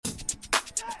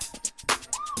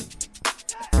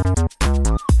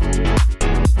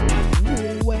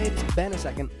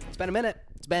second. It's been a minute.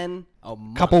 It's been a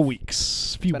month. Couple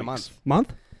weeks. Few been weeks. a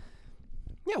month.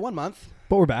 Yeah, 1 month.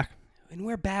 But we're back. And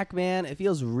we're back, man. It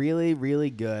feels really, really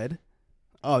good.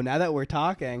 Oh, now that we're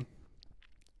talking,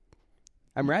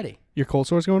 I'm ready. Your cold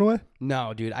sore's going away?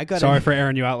 No, dude. I got Sorry for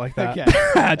airing you out like that. Okay.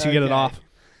 I had to get it off.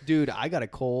 Dude, I got a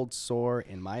cold sore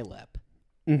in my lip.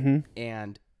 Mm-hmm.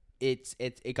 And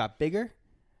it got bigger,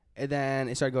 and then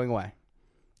it started going away.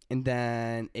 And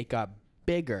then it got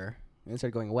bigger, and it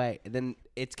started going away. And then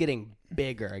it's getting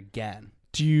bigger again.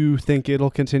 Do you think it'll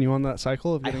continue on that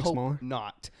cycle of getting I hope smaller?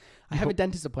 not. I have a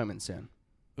dentist appointment soon.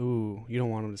 Ooh, you don't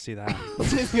want them to see that.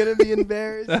 It's going to be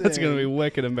embarrassing. That's going to be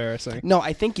wicked embarrassing. No,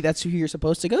 I think that's who you're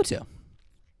supposed to go to.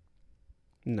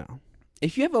 No.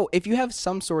 If you have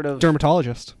some sort of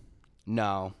Dermatologist.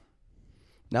 No,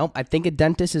 I think a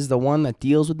dentist is the one that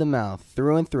deals with the mouth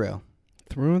through and through.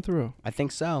 Through and through. I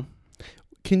think so.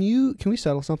 Can we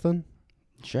settle something?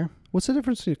 Sure. What's the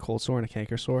difference between a cold sore and a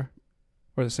canker sore?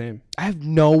 Or the same? I have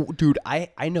dude, I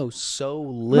know so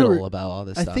little about all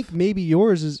this stuff. I think maybe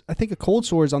yours is, I think a cold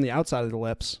sore is on the outside of the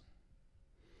lips.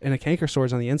 And a canker sore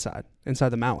is on the inside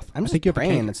the mouth. I'm just think you have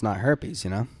praying it's not herpes, you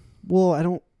know?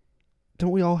 Well,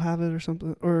 don't we all have it or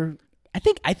something? Or I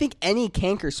think any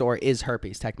canker sore is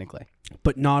herpes, technically.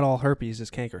 But not all herpes is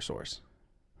canker sores.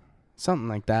 Something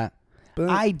like that. But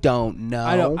I don't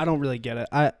know. I don't really get it.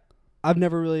 I've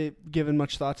never really given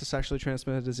much thought to sexually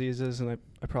transmitted diseases, and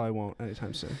I probably won't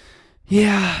anytime soon.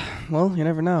 Yeah. Well, you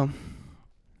never know.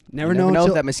 Never you know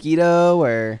if that mosquito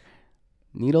or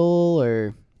needle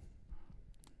or...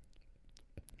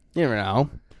 You never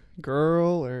know.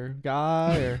 Girl or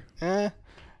guy or... I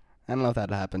don't know if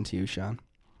that happened to you, Sean.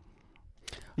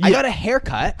 Yeah. I got a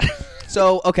haircut.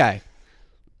 So, okay.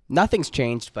 Nothing's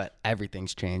changed, but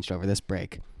everything's changed over this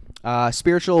break.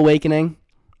 Spiritual awakening,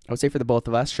 I would say for the both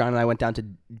of us. Sean and I went down to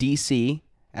D.C.,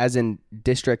 as in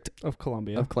District of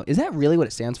Columbia. Is that really what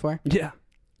it stands for? Yeah.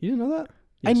 You didn't know that?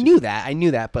 Yes, I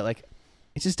knew that, but like,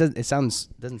 it just doesn't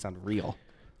sound real.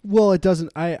 Well, it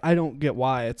doesn't. I don't get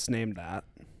why it's named that.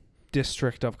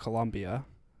 District of Columbia.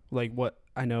 Like what?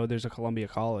 I know there's a Columbia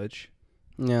College.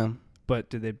 Yeah. But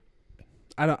did they...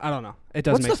 I don't know. It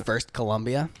doesn't make sense. What's the first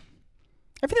Columbia?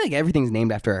 I feel like everything's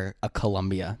named after a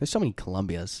Columbia. There's so many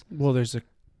Columbias. Well, there's a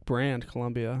brand,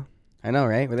 Columbia. I know,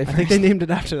 right? Were they first? I think they named it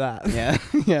after that. Yeah,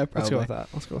 yeah, probably.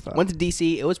 Let's go with that. Went to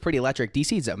D.C. It was pretty electric.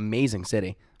 D.C. is an amazing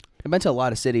city. I've been to a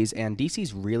lot of cities, and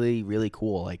D.C.'s really, really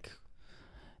cool. Like,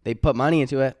 they put money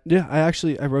into it. Yeah,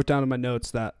 I wrote down in my notes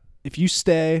that if you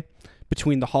stay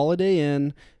between the Holiday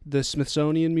Inn, the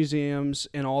Smithsonian museums,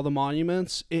 and all the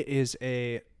monuments, it is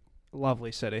a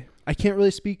lovely city. I can't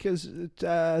really speak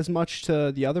as much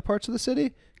to the other parts of the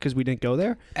city because we didn't go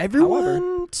there.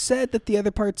 Everyone said that the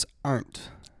other parts aren't.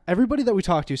 Everybody that we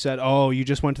talked to said, "Oh, you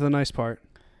just went to the nice part."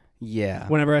 Yeah.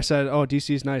 Whenever I said, "Oh,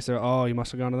 DC's nice," they're, "Oh, you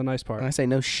must have gone to the nice part." And I say,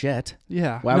 "No shit."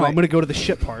 Yeah. Why I'm going to go to the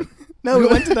shit part. No, we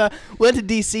went to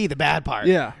DC, the bad part.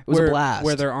 Yeah. It was a blast.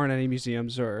 Where there aren't any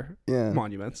museums or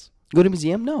monuments. Go to a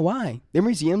museum? No, why? There are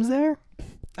museums there?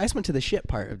 I just went to the shit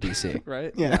part of DC.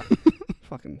 Right? Yeah.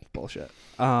 Fucking bullshit.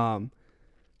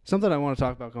 Something I want to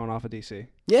talk about going off of DC.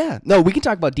 Yeah. No, we can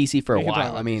talk about DC for a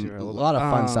while. I mean, a a lot of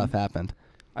fun stuff happened.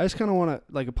 I just kind of want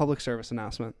to, like, a public service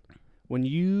announcement. When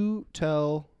you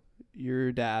tell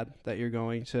your dad that you're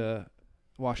going to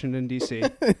Washington, D.C.,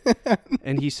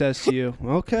 and he says to you,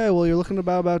 "Okay, well, you're looking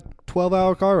about a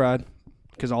 12-hour car ride,"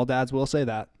 because all dads will say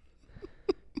that.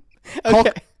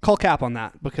 Okay. Call cap on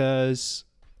that, because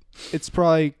it's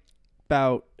probably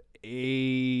about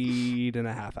 8.5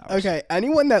 hours. Okay,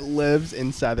 anyone that lives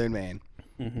in southern Maine,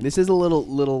 this is a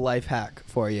little life hack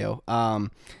for you.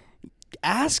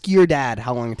 Ask your dad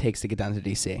how long it takes to get down to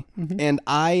DC, and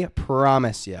I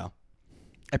promise you,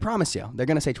 they're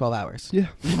going to say 12 hours. Yeah.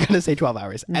 They're going to say 12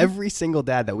 hours. Every single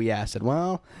dad that we asked said,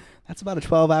 well, that's about a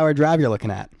 12-hour drive you're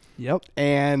looking at. Yep.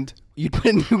 And you put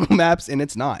in Google Maps, and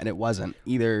it's not, and it wasn't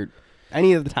either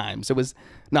any of the times. It was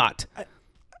not.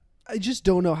 I just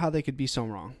don't know how they could be so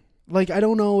wrong. Like, I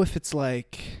don't know if it's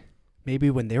like maybe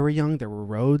when they were young, there were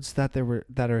roads that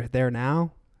are there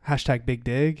now.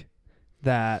 #BigDig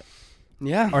that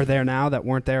are there now that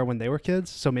weren't there when they were kids.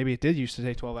 So maybe it did used to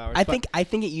take 12 hours. I think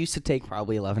it used to take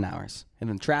probably 11 hours. And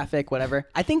then traffic, whatever.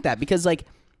 I think that because, like,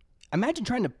 imagine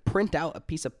trying to print out a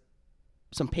piece of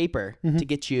some paper to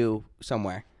get you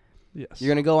somewhere. Yes. You're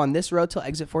going to go on this road till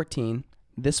exit 14,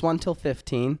 this one till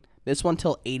 15, this one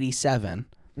till 87.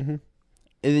 And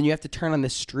then you have to turn on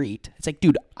this street. It's like,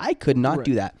 dude, I could not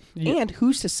do that. Yeah. And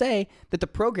who's to say that the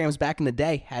programs back in the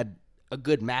day had a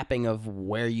good mapping of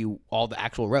where all the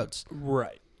actual roads.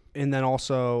 Right. And then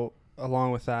also,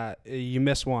 along with that, you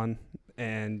miss one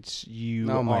and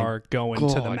you Oh my are going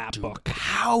to the map dude. book.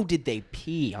 How did they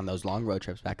pee on those long road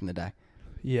trips back in the day?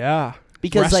 Yeah.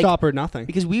 Because rest like, stop or nothing.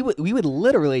 Because we would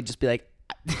literally just be like,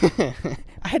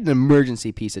 I had an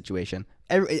emergency pee situation.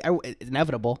 It's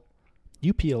inevitable.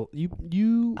 You peel.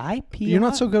 You. I pee. You're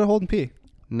not so good at holding pee.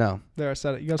 No. There, I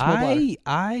said it. You got a small bladder.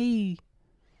 I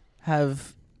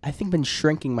have, I think, been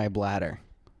shrinking my bladder.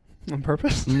 On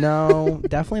purpose? No,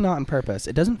 definitely not on purpose.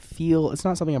 It doesn't feel. It's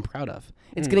not something I'm proud of.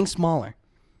 It's getting smaller.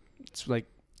 It's like,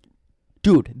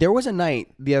 dude, there was a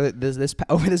night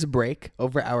over this break,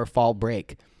 over our fall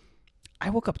break, I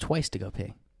woke up twice to go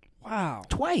pee. wow.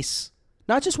 Twice,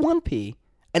 not just one pee.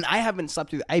 And I haven't slept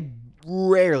through. I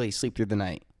rarely sleep through the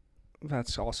night.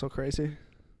 That's also crazy.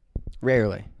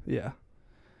 Rarely. Yeah.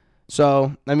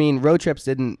 So I mean, road trips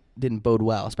didn't bode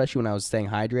well, especially when I was staying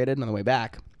hydrated on the way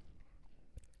back.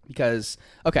 Because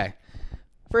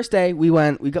first day we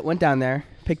went down there,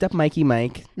 picked up Mike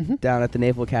down at the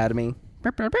Naval Academy,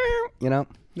 you know,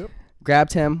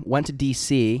 grabbed him, went to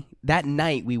DC. That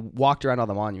night we walked around all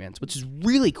the monuments, which is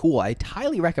really cool. I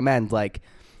highly recommend. Like,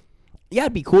 yeah,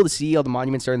 it'd be cool to see all the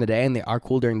monuments during the day, and they are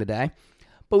cool during the day.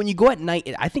 But when you go at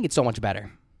night, I think it's so much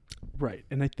better. Right,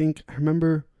 and I think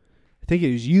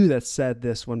it was you that said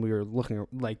this when we were looking,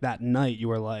 like that night. You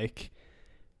were like,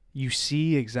 you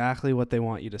see exactly what they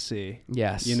want you to see.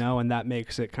 Yes. You know, and that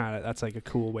makes it that's like a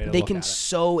cool way to they look at it. They can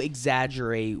so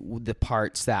exaggerate the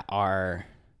parts that are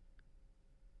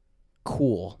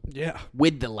cool. Yeah.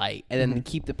 With the light, and then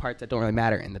keep the parts that don't really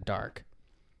matter in the dark.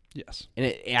 Yes.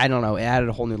 And I don't know, it added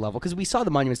a whole new level. Because we saw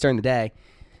the monuments during the day,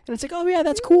 and it's like, oh yeah,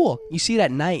 that's cool. You see it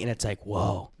at night, and it's like,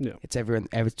 whoa. Yeah. It's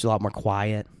a lot more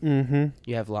quiet. Mm-hmm.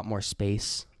 You have a lot more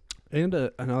space.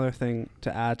 And another thing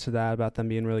to add to that about them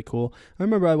being really cool. I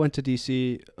remember I went to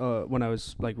DC when I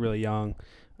was like really young,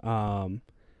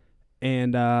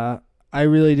 and I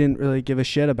really didn't really give a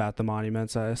shit about the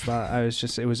monuments. I just thought I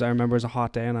remember it was a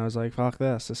hot day, and I was like, fuck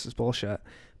this is bullshit.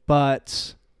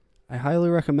 But I highly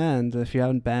recommend, if you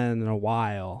haven't been in a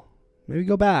while, maybe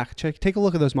go back, take a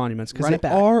look at those monuments, because they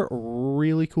are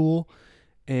really cool,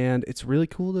 and it's really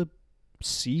cool to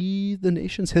see the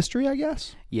nation's history, I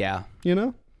guess. Yeah. You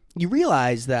know? You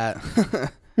realize that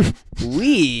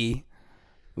we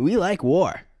like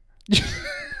war.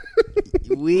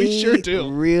 we sure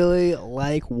do. Really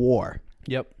like war.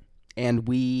 Yep. And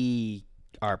we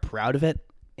are proud of it,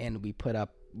 and we put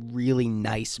up really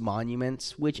nice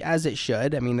monuments, which, as it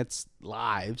should. I mean, it's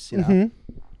lives, you know.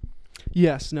 Mm-hmm.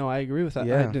 Yes, no, I agree with that.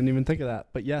 Yeah. I didn't even think of that.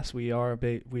 But yes, we are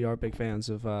big fans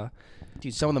of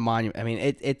dude, some of the monuments, I mean,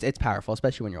 it's powerful,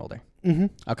 especially when you're older. Mm-hmm.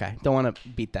 Okay, don't want to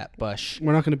beat that bush.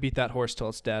 We're not going to beat that horse till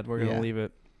it's dead. We're going to leave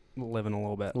it living a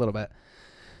little bit. A little bit.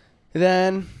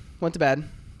 Then went to bed.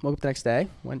 Woke up the next day.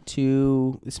 Went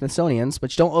to the Smithsonian's,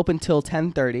 which don't open till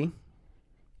 10:30.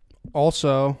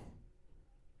 Also,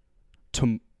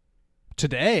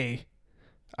 today,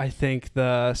 I think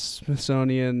the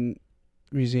Smithsonian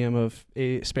Museum of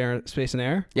Space and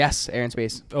Air. Yes, Air and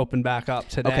Space. Opened back up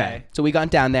today. Okay, so we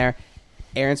got down there.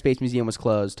 Air and Space Museum was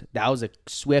closed. That was a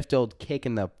swift old kick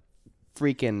in the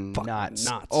freaking nuts.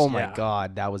 Oh my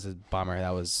God, that was a bummer.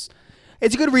 It's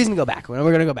a good reason to go back. We're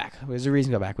going to go back. There's a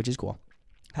reason to go back, which is cool.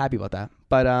 Happy about that.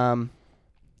 But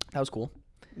that was cool.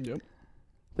 Yep.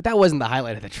 But that wasn't the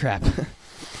highlight of the trip.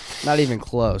 Not even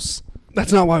close.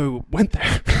 That's not why we went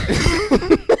there.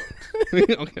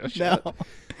 No.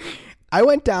 I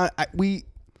went down.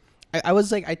 I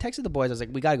was like, I texted the boys. I was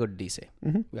like, we gotta go to DC.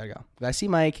 Mm-hmm. We gotta go. We gotta see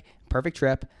Mike. Perfect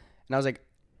trip. And I was like,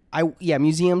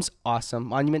 museums awesome,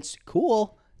 monuments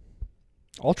cool,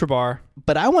 Ultra Bar.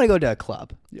 But I want to go to a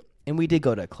club. Yep. And we did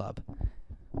go to a club.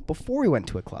 Before we went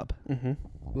to a club, we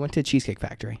went to a Cheesecake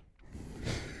Factory.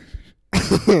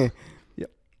 Yep.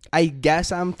 I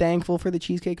guess I'm thankful for the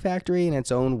Cheesecake Factory in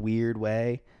its own weird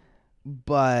way,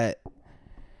 but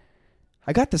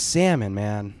I got the salmon,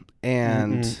 man,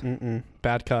 and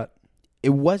bad cut. It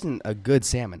wasn't a good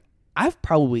salmon. I've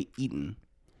probably eaten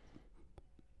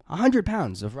 100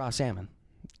 pounds of raw salmon.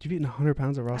 You've eaten 100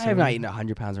 pounds of raw salmon? I have not eaten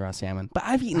 100 pounds of raw salmon, but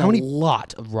I've eaten a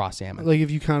lot of raw salmon. Like, if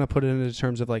you kind of put it into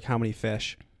terms of, like, how many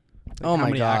fish? Like, oh, my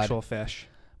God. How many actual fish?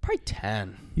 Probably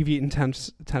 10. You've eaten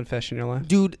 10 fish in your life?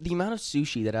 Dude, the amount of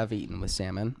sushi that I've eaten with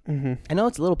salmon, I know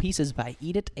it's little pieces, but I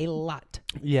eat it a lot.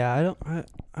 Yeah,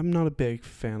 I'm not a big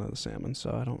fan of the salmon,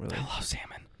 so I don't really... I love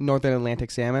salmon. Northern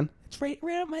Atlantic salmon. It's right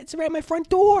at my front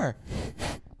door.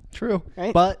 True.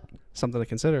 Right? But something to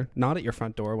consider. Not at your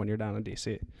front door when you're down in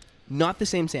D.C. Not the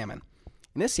same salmon.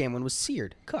 And this salmon was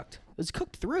seared, cooked. It was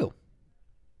cooked through.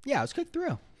 Yeah, it was cooked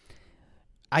through.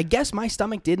 I guess my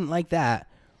stomach didn't like that.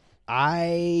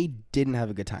 I didn't have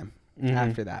a good time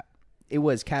after that. It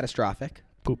was catastrophic.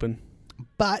 Pooping.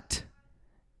 But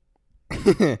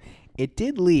it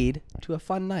did lead to a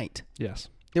fun night. Yes.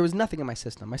 There was nothing in my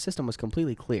system. My system was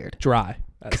completely cleared. Dry.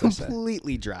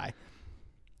 Completely dry.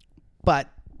 But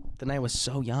the night was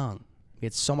so young. We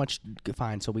had so much to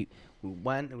find. So we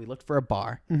went and we looked for a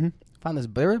bar. Mm-hmm. Found this.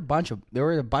 There were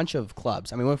a bunch of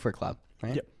clubs. I mean, we went for a club,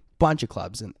 right? Yep. Bunch of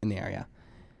clubs in the area.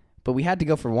 But we had to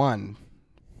go for one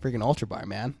freaking Ultra bar,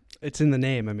 man. It's in the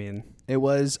name. I mean, it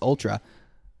was Ultra.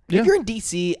 Yeah. If you're in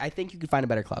DC, I think you could find a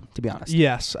better club, to be honest.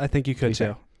 Yes, I think you could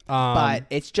too. But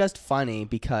it's just funny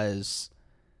because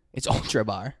it's Ultra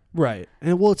bar. Right.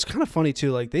 And well, it's kind of funny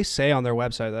too. Like they say on their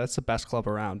website that's the best club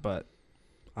around, but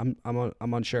I'm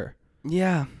unsure.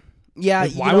 Yeah. Yeah.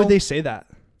 Like, why would they say that?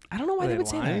 I don't know why they would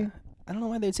say that. I don't know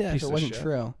why they'd say that if it wasn't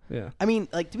true. Yeah. I mean,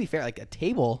 like, to be fair, like a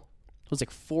table was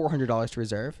like $400 to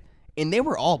reserve, and they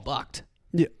were all booked.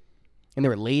 Yeah. And there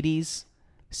were ladies,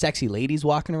 sexy ladies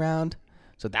walking around.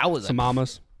 So that was some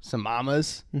mamas. Some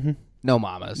mamas. Mm-hmm. No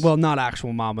mamas. Well, not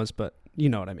actual mamas, but you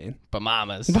know what I mean. But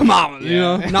mamas. But mamas, you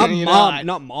know. Not you mom,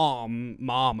 not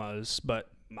mamas, but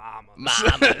mamas.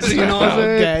 Mamas. You know what I'm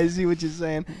saying? Okay, I see what you're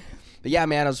saying. But yeah,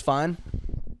 man, it was fun.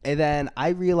 And then I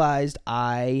realized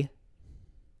I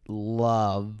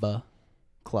love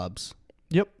clubs.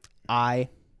 Yep. I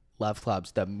love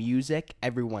clubs. The music,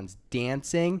 everyone's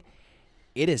dancing.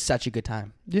 It is such a good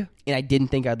time. Yeah. And I didn't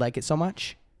think I'd like it so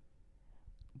much.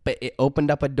 But it opened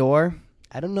up a door.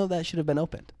 I don't know that should have been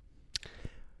opened.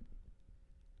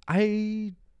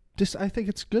 I think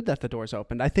it's good that the door's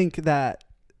opened. I think that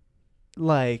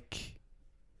like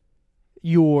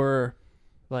you're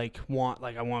like I want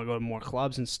to go to more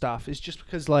clubs and stuff. It's just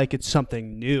because like it's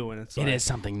something new and it is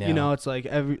something new. You know, it's like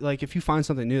if you find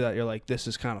something new that you're like, this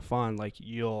is kind of fun, like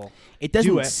it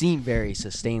doesn't seem very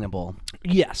sustainable.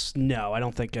 Yes, no, I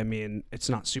don't think. I mean, it's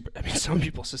not super. I mean, some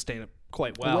people sustain it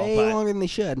quite well, way longer than they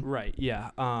should. Right?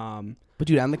 Yeah. But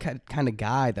dude, I'm the kind of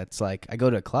guy that's like, I go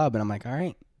to a club and I'm like, all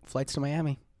right, flights to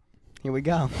Miami. Here we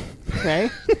go.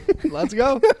 Right? Let's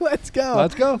go. Let's go.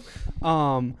 Let's go.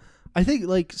 I think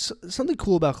like something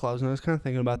cool about clubs, and I was kind of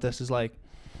thinking about this, is like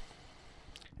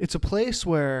it's a place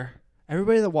where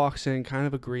everybody that walks in kind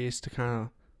of agrees to kind of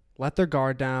let their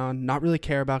guard down, not really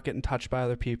care about getting touched by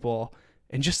other people,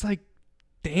 and just like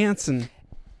dance. And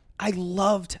I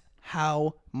loved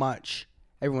how much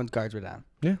everyone's guards were down.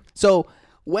 Yeah. So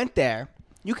went there.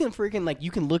 You can freaking like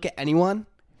you can look at anyone,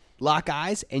 lock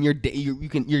eyes, and you're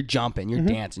jumping, you're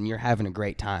dancing, you're having a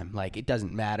great time. Like it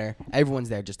doesn't matter. Everyone's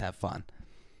there just to have fun.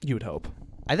 You would hope.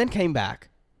 I then came back,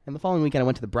 and the following weekend I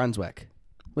went to the Brunswick,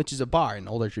 which is a bar in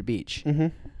Old Orchard Beach. Mm-hmm.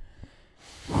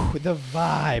 The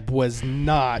vibe was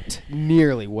not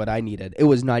nearly what I needed. It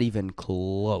was not even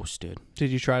close, dude.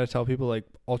 Did you try to tell people like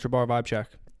Ultra Bar vibe check?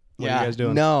 What are you guys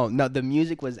doing? No. The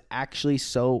music was actually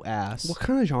so ass. What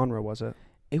kind of genre was it?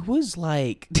 It was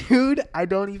like, dude, I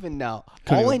don't even know.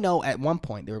 All I know, at one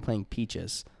point they were playing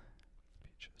Peaches.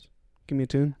 Give me a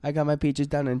tune. I got my peaches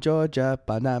down in Georgia.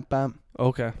 Ba-dum-bum.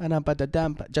 Okay.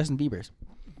 Ba-dum-ba-da-dum. Justin Bieber's.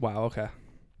 Wow. Okay.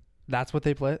 That's what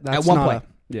they play. At one point.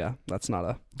 Yeah, that's not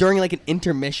a. During like an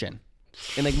intermission,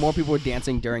 and like more people were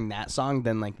dancing during that song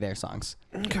than like their songs.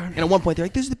 Okay. And at one point they're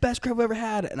like, "This is the best crowd we've ever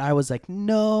had," and I was like,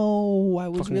 "No, I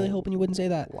was Fucking really hoping you wouldn't say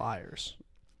that." Liars.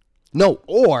 No,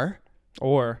 or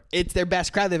it's their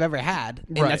best crowd they've ever had,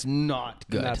 and that's not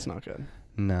good. That's not good.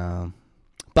 No,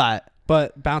 but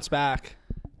bounce back.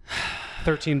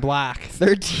 13 Black.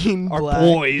 13 Our Black.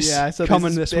 boys. Yeah, so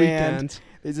coming this weekend.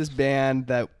 There's this band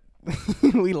that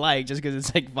we like just because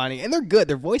it's like funny, and they're good.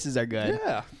 Their voices are good.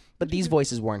 Yeah, but these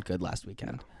voices weren't good last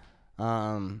weekend.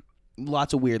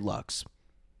 Lots of weird looks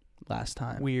last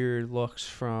time. Weird looks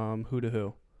from who to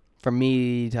who? From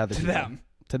me to other people. Them.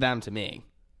 To them to me.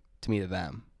 To me to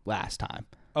them. Last time.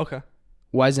 Okay.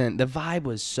 The vibe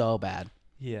was so bad.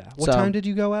 Yeah. What time did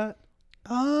you go at?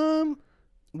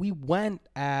 We went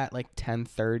at like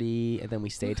 10:30, and then we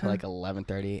stayed till like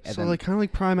 11:30. And so then, like kind of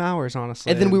like prime hours, honestly.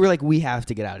 And then we were like, we have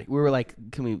to get out of here. We were like,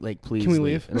 can we like please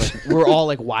leave? And like, we're all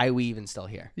like, why are we even still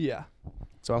here? Yeah.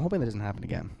 So I'm hoping that doesn't happen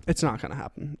again. It's not gonna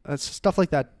happen. Stuff like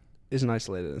that is an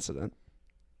isolated incident.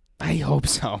 I hope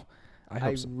so.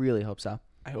 I really hope so.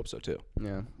 I hope so too.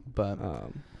 Yeah, but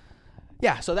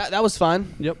yeah. So that was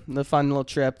fun. Yep. The fun little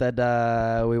trip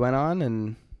that we went on,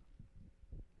 and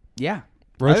yeah,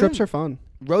 road trips are fun.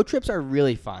 Road trips are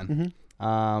really fun.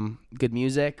 Mm-hmm. Good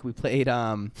music. We played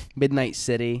Midnight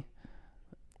City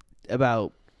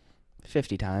about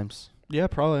 50 times. Yeah,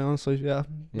 probably, honestly. Yeah.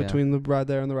 Between the ride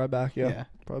there and the ride back. Yeah.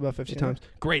 Probably about 50 times.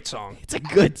 Great song. It's a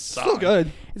good song. So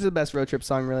good. It's the best road trip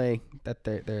song, really, that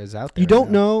there is out there. You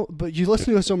don't know, but you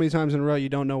listen to it so many times in a row, you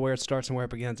don't know where it starts and where it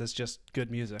begins. It's just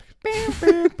good music.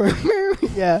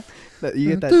 Yeah.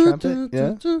 You get that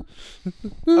trumpet?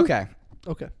 Yeah. Okay.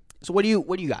 Okay. So what do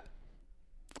you got?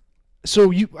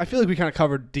 So I feel like we kind of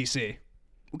covered DC.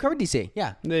 We covered DC.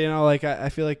 Yeah. You know, like I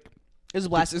feel like It was a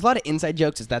blast. There's a lot of inside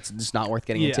jokes. That's just not worth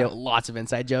getting into. Lots of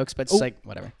inside jokes, but it's like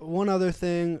whatever. One other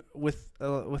thing with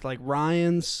like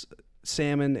Ryan's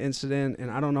salmon incident,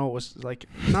 and I don't know, it was like,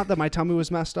 not that my tummy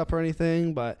was messed up or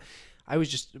anything, but I was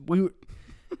just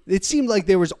it seemed like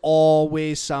there was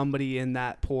always somebody in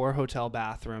that poor hotel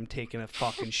bathroom taking a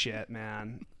fucking shit,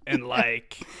 man. And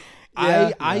like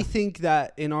I think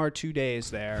that in our 2 days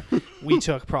there, we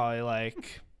took probably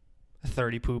like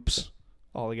 30 poops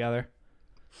altogether.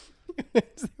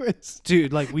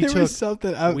 Dude, like we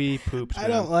pooped. I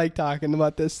don't like talking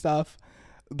about this stuff,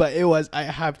 but it was. I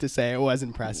have to say, it was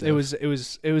impressive. It was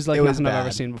like nothing I've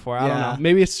ever seen before. I don't know.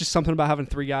 Maybe it's just something about having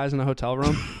 3 guys in a hotel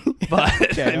room. But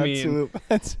okay, I mean,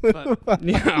 but,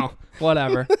 you know,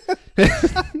 whatever.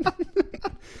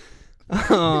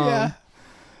 Yeah,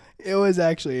 it was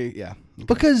actually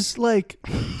because like,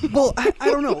 well, I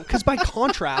don't know, because by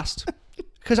contrast,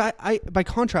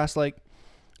 like.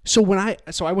 So I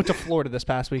went to Florida this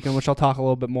past weekend, which I'll talk a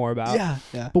little bit more about. Yeah.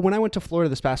 But when I went to Florida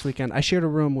this past weekend, I shared a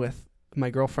room with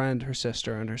my girlfriend, her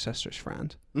sister, and her sister's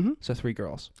friend. Mm-hmm. So 3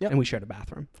 girls. Yep. And we shared a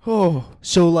bathroom. Oh.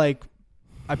 So like,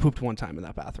 I pooped one time in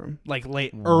that bathroom, like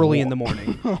early in the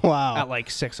morning. Wow. At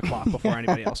like 6 o'clock before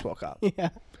anybody else woke up. Yeah.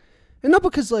 And not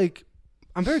because like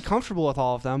I'm very comfortable with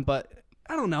all of them, but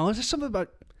I don't know. It's just something about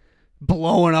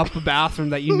blowing up a bathroom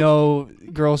that you know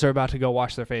girls are about to go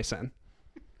wash their face in.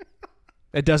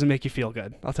 It doesn't make you feel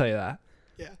good. I'll tell you that.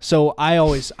 Yeah. So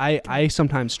I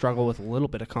sometimes struggle with a little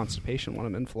bit of constipation when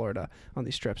I'm in Florida on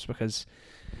these trips because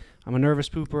I'm a nervous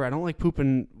pooper. I don't like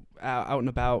pooping out and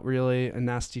about really in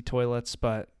nasty toilets,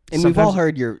 but we've all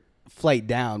heard your flight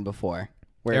down before.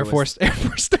 Air Force down.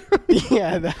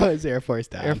 Yeah, that was Air Force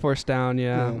down. Air Force down.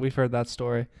 Yeah, we've heard that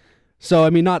story. So I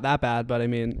mean, not that bad, but I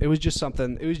mean, it was just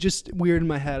something. It was just weird in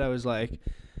my head. I was like,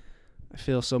 I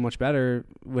feel so much better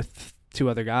with 2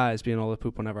 other guys being able to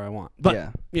poop whenever I want.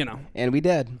 But, you know. And we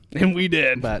did.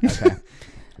 But, okay.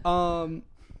 So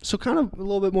kind of a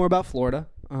little bit more about Florida.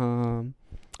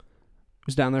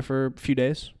 Was down there for a few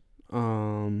days.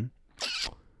 Went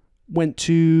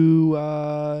to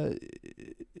I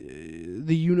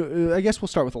guess we'll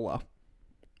start with a low.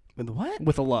 With what?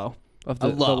 With a low of the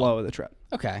low of the trip.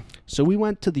 Okay. So we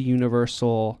went to the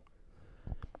Universal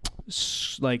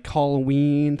like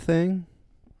Halloween thing.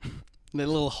 The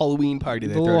little Halloween party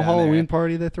they throw down there. The little Halloween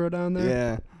party they throw down there.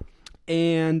 Yeah.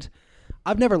 And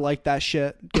I've never liked that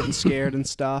shit, getting scared and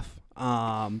stuff.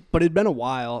 But it'd been a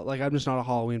while. Like, I'm just not a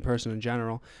Halloween person in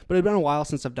general. But it'd been a while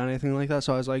since I've done anything like that.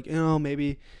 So I was like, you know,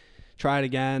 maybe try it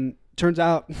again. Turns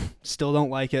out, still don't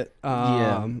like it.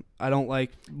 I don't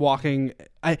like walking.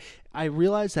 I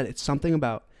realized that it's something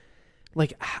about,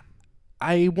 like,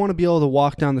 I want to be able to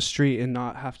walk down the street and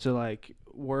not have to, like,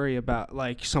 worry about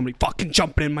like somebody fucking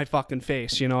jumping in my fucking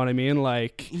face, you know what I mean?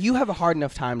 Like, you have a hard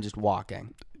enough time just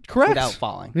walking, correct, without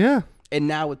falling. Yeah. And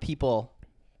now with people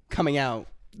coming out,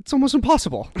 it's almost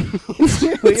impossible.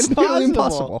 It's nearly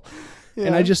impossible. Yeah.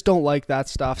 And I just don't like that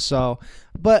stuff. So,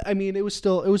 but I mean, it was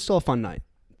still a fun night,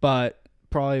 but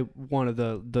probably one of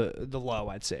the low,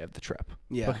 I'd say, of the trip.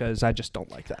 Yeah, because I just don't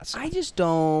like that stuff.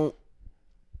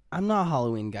 I'm not a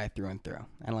Halloween guy through and through.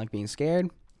 I don't like being scared.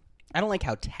 I don't like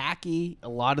how tacky a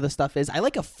lot of the stuff is. I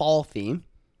like a fall theme.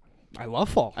 I love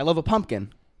fall. I love a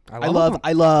pumpkin. I love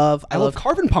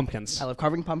carving pumpkins. I love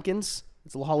carving pumpkins.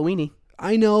 It's a little Halloweeny.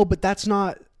 I know, but that's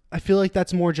not. I feel like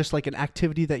that's more just like an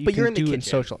activity that you can do in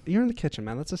social. You're in the kitchen,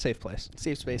 man. That's a safe place.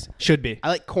 Safe space. Should be. I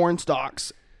like corn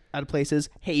stalks out of places.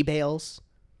 Hay bales.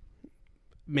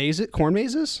 Corn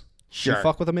mazes? Sure. You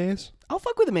fuck with a maze? I'll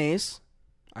fuck with a maze.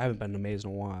 I haven't been to a maze in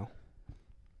a while.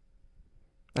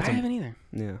 I haven't either.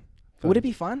 Yeah. Would it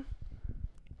be fun?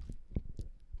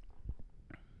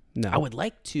 No. I would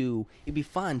like to. It'd be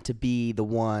fun to be the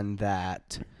one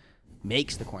that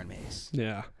makes the corn maze.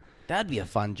 Yeah. That'd be a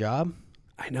fun job.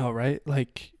 I know, right?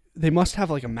 Like, they must have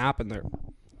like a map in there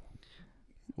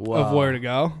Whoa. of where to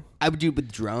go. I would do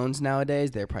with drones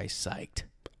nowadays. They're probably psyched.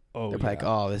 Oh, they're probably like,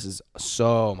 oh, this is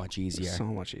so much easier. So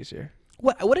much easier.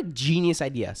 What a genius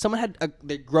idea. Someone had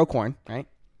they grow corn, right?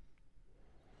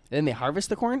 And then they harvest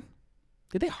the corn.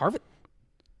 Did they harvest?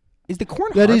 Is the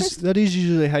corn harvest? That is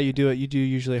usually how you do it. You do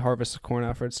usually harvest the corn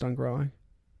after it's done growing.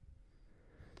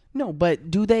 No,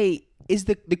 but do they? Is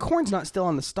the corn's not still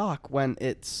on the stalk when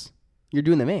you're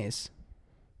doing the maze?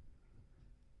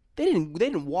 They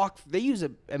didn't walk. They use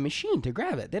a machine to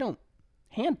grab it. They don't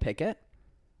hand pick it.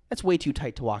 That's way too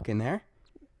tight to walk in there.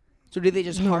 So do they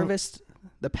just harvest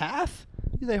the path?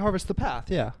 They harvest the path.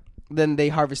 Yeah. Then they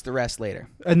harvest the rest later.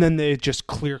 And then they just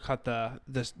clear cut the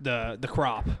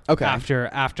crop. Okay.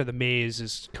 After the maze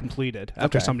is completed.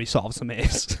 After somebody solves the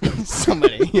maze.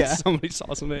 Somebody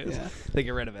solves the maze. Yeah. They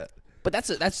get rid of it. But that's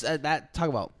that. Talk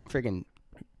about freaking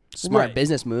smart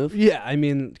business move. Yeah, I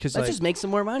mean, because let's just make some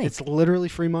more money. It's literally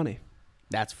free money.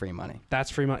 That's free money.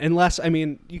 Unless, I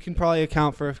mean, you can probably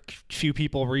account for a few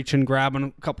people reaching,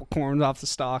 grabbing a couple corns off the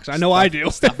stalks. I know I do.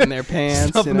 Stuff in their pants.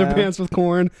 Stuff in their pants with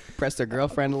corn. Press their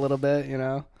girlfriend a little bit,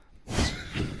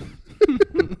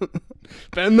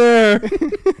 Been there.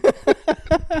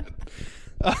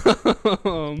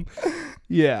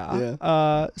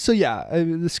 Yeah. So yeah, I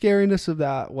mean, the scariness of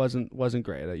that wasn't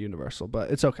great at Universal,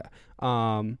 but it's okay.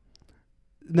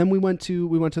 Then we went to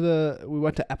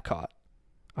Epcot.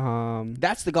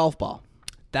 That's the golf ball.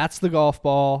 That's the golf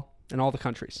ball in all the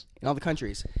countries.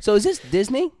 So is this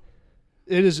Disney?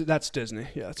 It is. That's Disney.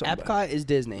 Yeah. It's Epcot is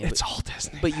Disney. It's all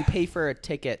Disney. But you pay for a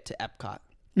ticket to Epcot.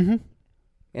 Mm-hmm.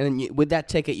 And then with that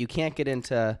ticket, you can't get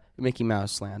into Mickey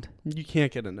Mouse Land. You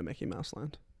can't get into Mickey Mouse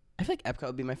Land. I feel like Epcot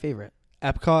would be my favorite.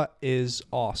 Epcot is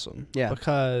awesome. Yeah.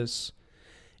 Because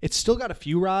it's still got a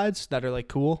few rides that are like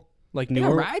cool. Like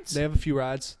newer rides? They have a few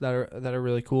rides that are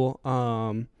really cool.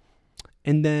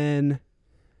 And then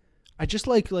I just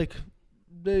like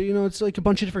it's like a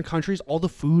bunch of different countries. All the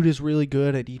food is really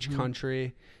good at each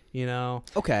country,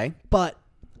 Okay. But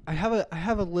I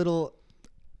have a little.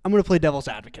 I'm gonna play devil's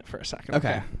advocate for a second.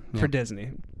 Okay. For Disney,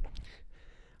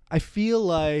 I feel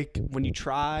like when you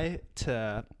try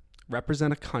to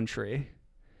represent a country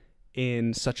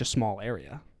in such a small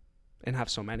area and have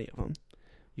so many of them,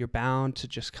 you're bound to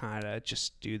just kind of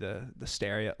do the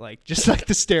stereotype, like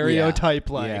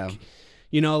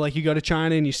you go to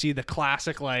China and you see the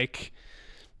classic, like,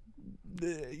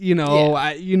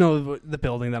 the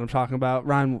building that I'm talking about.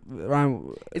 Ryan.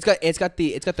 It's got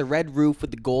the red roof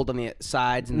with the gold on the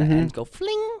sides and the ends go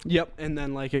fling. Yep, and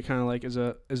then like it kind of like is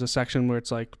a section where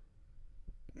it's like,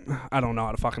 I don't know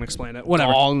how to fucking explain it.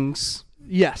 Whatever. Dongs.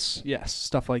 Yes,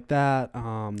 stuff like that.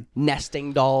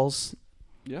 Nesting dolls.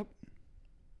 Yep.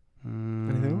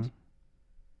 Anything else?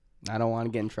 I don't want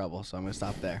to get in trouble, so I'm gonna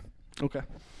stop there. Okay.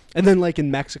 And then like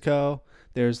in Mexico,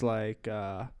 there's like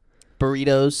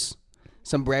burritos,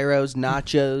 sombreros,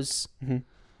 nachos. Mm-hmm.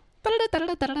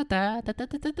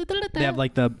 They have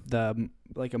like the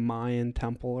like a Mayan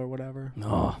temple or whatever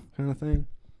kind of thing,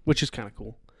 which is kind of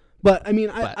cool. But I mean,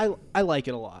 I like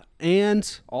it a lot.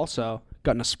 And also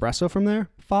got an espresso from there.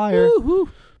 Fire.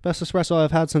 Woo-hoo. Best espresso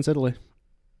I've had since Italy.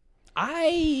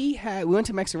 We went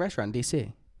to a Mexican restaurant in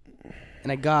DC,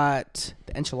 and I got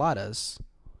the enchiladas,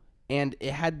 and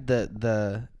it had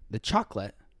the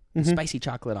chocolate, spicy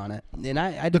chocolate on it, and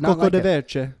I did not like it. The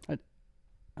coco de leche.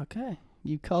 Okay,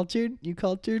 you cultured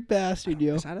bastard,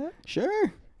 you. Is that it? Sure.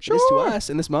 It is to us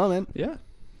in this moment. Yeah.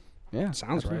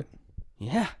 Sounds right.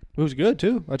 Yeah. It was good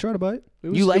too. I tried a bite.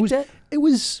 You liked it? It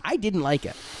was. I didn't like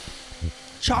it.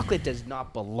 Chocolate does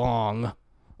not belong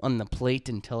on the plate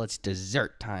until it's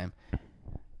dessert time.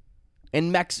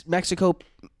 And Mexico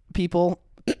people,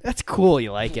 that's cool.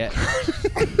 You like it,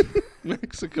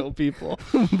 Mexico people,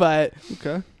 but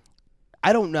okay.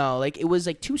 I don't know. Like it was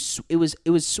like it was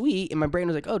sweet, and my brain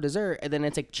was like, oh, dessert, and then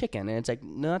it's like chicken, and it's like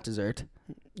not dessert.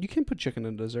 You can't put chicken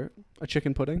in dessert. A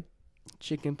chicken pudding.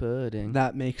 Chicken pudding.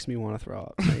 That makes me want to throw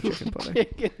up. Chicken pudding.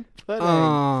 Chicken pudding.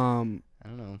 I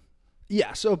don't know.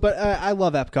 Yeah. So, but I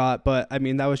love Epcot, but I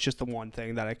mean that was just the one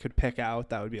thing that I could pick out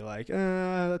that would be like,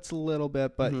 that's a little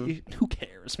bit, but who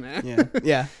cares, man?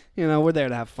 Yeah. Yeah. We're there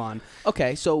to have fun.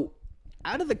 Okay, so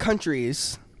out of the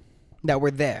countries that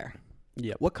were there,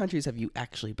 what countries have you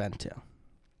actually been to?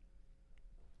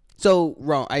 So,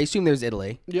 Rome, I assume there's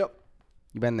Italy. Yep.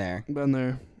 You've been there. Been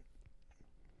there.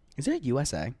 Is there a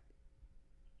USA?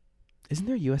 Isn't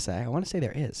there a USA? I want to say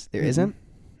there is. There isn't?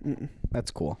 Mm-mm.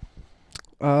 That's cool.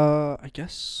 I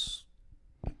guess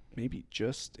maybe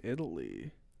just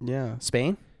Italy. Yeah.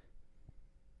 Spain?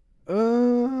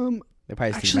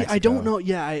 Actually, I don't know.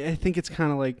 Yeah, I think it's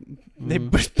kind of like they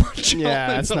bunch it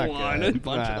all into one and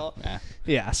bunch it all.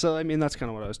 Yeah, so I mean that's kind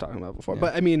of what I was talking about before.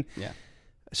 But I mean,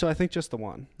 so I think just the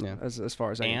one. Yeah. As far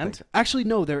as I can think. Actually,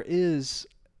 no, there is.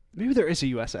 Maybe there is a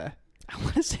USA. I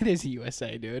want to say there's a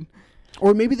USA, dude.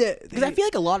 Or maybe that because I feel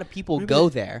like a lot of people go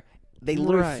there. They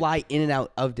literally fly in and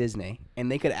out of Disney,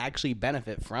 and they could actually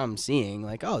benefit from seeing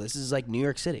like, oh, this is like New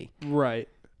York City, right?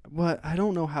 But I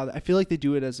don't know how. I feel like they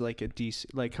do it as like a DC,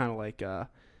 like kind of like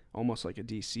almost like a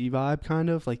DC vibe,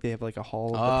 kind of like they have like a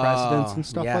Hall of the Presidents and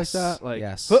stuff like that. Like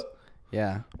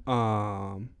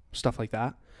stuff like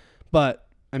that. But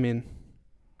I mean,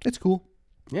 it's cool.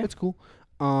 Yeah, it's cool.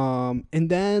 And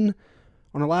then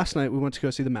on our last night, we went to go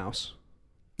see the mouse.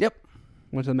 Yep.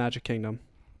 Went to the Magic Kingdom.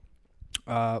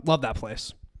 Love that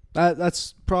place.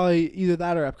 That's probably either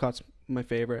that or Epcot's my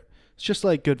favorite. It's just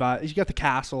like good vibes. You got the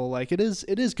castle. Like it is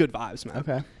good vibes, man.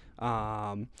 Okay.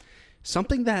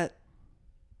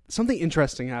 Something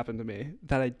interesting happened to me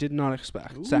that I did not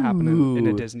expect to happen in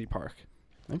a Disney park.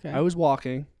 Okay. I was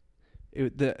walking.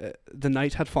 The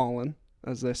night had fallen,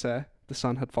 as they say. The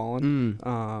sun had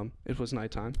fallen. It was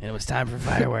nighttime. And it was time for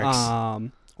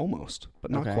fireworks. Almost,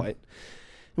 but not quite.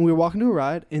 And we were walking to a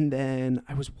ride, and then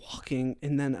I was walking,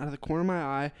 and then out of the corner of my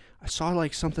eye, I saw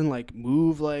like something like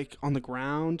move like on the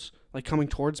ground, like coming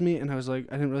towards me, and I was like,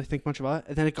 I didn't really think much about it.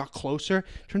 And then it got closer.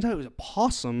 Turns out it was a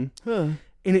possum, and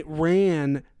it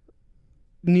ran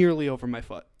nearly over my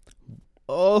foot.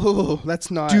 Oh, that's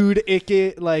not... Dude,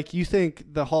 like, you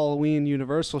think the Halloween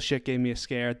Universal shit gave me a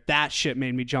scare. That shit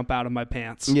made me jump out of my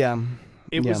pants. Yeah.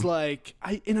 It was like,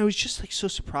 I was just like so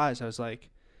surprised. I was like,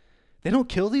 they don't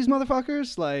kill these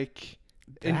motherfuckers like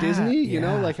in Disney, you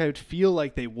know? Like I would feel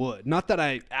like they would. Not that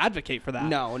I advocate for that.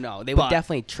 No. They would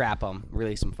definitely trap them,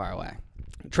 release them far away.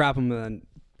 Trap them and then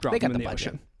drop them in the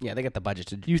ocean. Yeah, they got the budget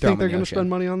to You think they're going to spend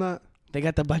money on that? They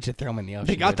got the budget to throw them in the ocean.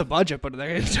 They got the budget, but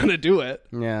they're going to do it.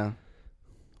 Yeah.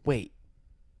 Wait.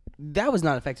 That was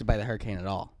not affected by the hurricane at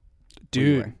all.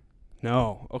 Dude.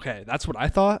 No. Okay, that's what I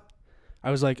thought. I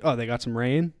was like, oh, they got some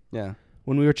rain? Yeah.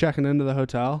 When we were checking into the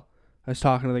hotel, I was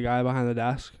talking to the guy behind the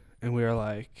desk, and we were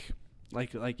like,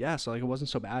 yeah, so like it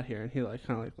wasn't so bad here. And he like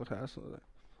kind of like looked at us,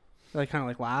 like kind of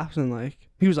like laughed, and like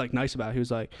he was like nice about it. He was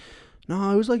like,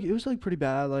 no, it was like pretty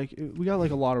bad. Like we got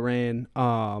like a lot of rain.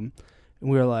 And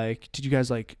we were like, did you guys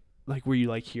like were you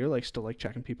like here like still like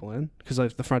checking people in? Because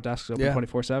like the front desk is open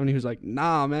 24/7. He was like,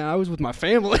 nah, man, I was with my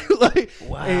family. Like,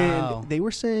 wow. And they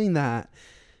were saying that.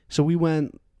 So we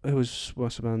went. It was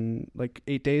supposed to have been like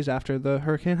 8 days after the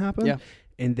hurricane happened. Yeah.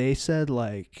 And they said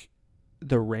like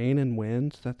the rain and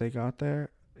wind that they got there,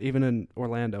 even in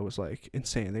Orlando, was like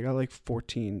insane. They got like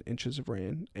 14 inches of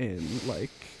rain in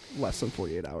like less than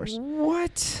 48 hours.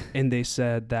 What? And they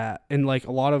said that, and like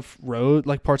a lot of road,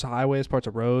 like parts of highways, parts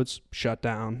of roads shut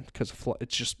down because of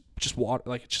it's just water,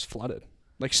 like it's just flooded,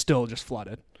 like still just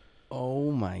flooded.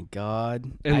 Oh my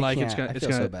God. And like it's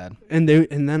so bad. And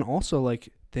then also like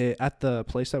they at the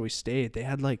place that we stayed, they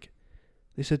had like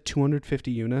they said 250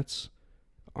 units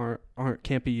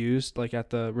can't be used like at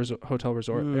the hotel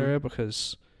resort area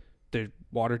because there's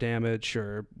water damage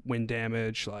or wind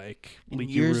damage, like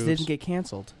leaky roofs. Yours didn't get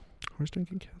canceled. Ours didn't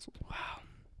get canceled. Wow.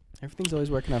 Everything's always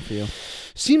working out for you.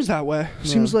 Seems that way. Yeah.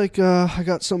 Seems like I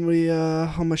got somebody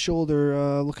on my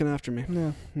shoulder looking after me.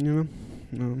 Yeah. You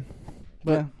know?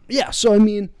 But yeah, so I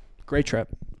mean, great trip.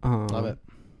 Love it.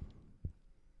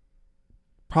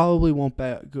 Probably won't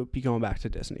be going back to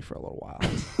Disney for a little while.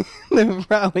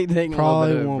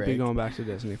 Probably won't be going back to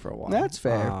Disney for a while. That's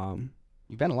fair.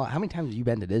 You've been a lot. How many times have you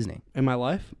been to Disney in my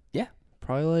life? Yeah,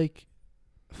 probably like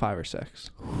 5 or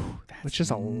 6. Which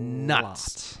is a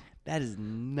nuts. Lot. That is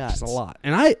nuts. It's a lot,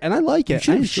 and I like it. You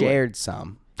should have shared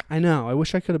some. I know. I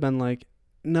wish I could have been like,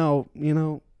 no, you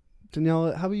know,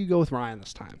 Danielle, how about you go with Ryan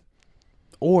this time?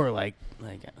 Or like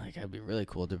it'd be really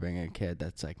cool to bring a kid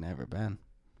that's like never been.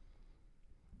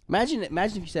 Imagine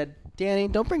if you said, Danny,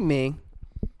 don't bring me.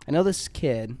 I know this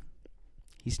kid.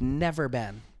 He's never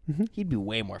been. Mm-hmm. He'd be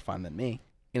way more fun than me.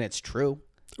 And it's true.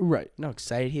 Right. You know how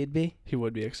excited he'd be? He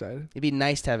would be excited. It'd be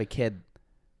nice to have a kid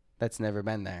that's never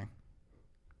been there.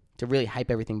 To really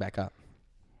hype everything back up.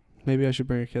 Maybe I should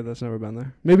bring a kid that's never been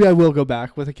there. Maybe I will go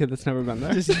back with a kid that's never been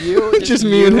there. Just you? Just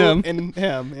me and him. And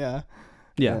him, yeah.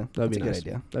 Yeah, that'd be nice.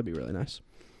 Good idea. That'd be really nice.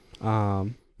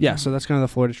 Yeah, so that's kind of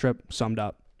the Florida trip summed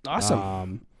up.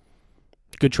 Awesome.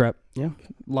 Good trip. Yeah.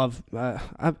 Love.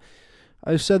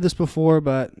 I've said this before,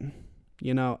 but,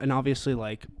 you know, and obviously,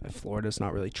 like, Florida's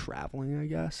not really traveling, I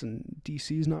guess, and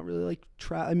DC's not really, like,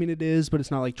 I mean, it is, but it's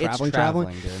not, like,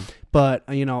 traveling. Dude. But,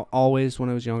 you know, always when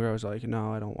I was younger, I was like,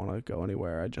 no, I don't want to go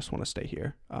anywhere. I just want to stay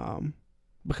here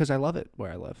because I love it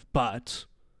where I live. But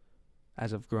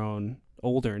as I've grown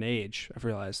older in age, I've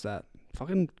realized that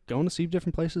fucking going to see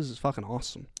different places is fucking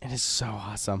awesome. It is so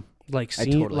awesome. Like,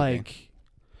 seeing, like...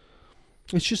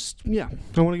 It's just, yeah.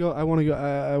 I want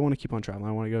to keep on traveling.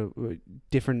 I want to go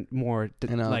different, more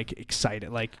like excited,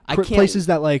 like places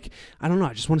that like I don't know.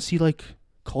 I just want to see like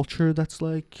culture that's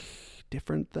like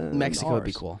different than Mexico. Ours. Would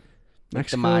be cool.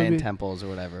 Mexico, the Mayan temples or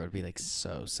whatever would be like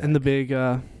so sick. And the big,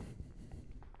 the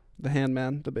hand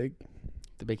man, the big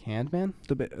hand man,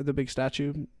 the big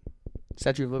statue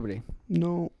of Liberty.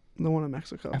 No, the one in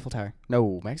Mexico. Eiffel Tower.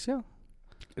 No, Mexico.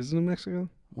 Isn't it Mexico?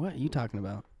 What are you talking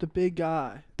about? The big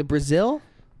guy. The Brazil?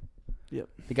 Yep.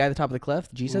 The guy at the top of the cliff?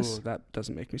 Jesus? Ooh, that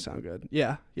doesn't make me sound good.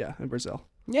 Yeah, in Brazil.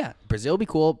 Yeah, Brazil would be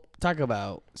cool. Talk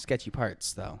about sketchy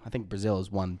parts, though. I think Brazil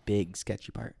is one big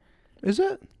sketchy part. Is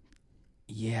it?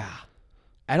 Yeah.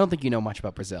 I don't think you know much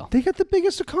about Brazil. They got the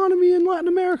biggest economy in Latin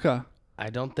America. I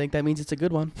don't think that means it's a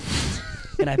good one.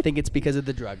 And I think it's because of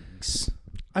the drugs.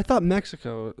 I thought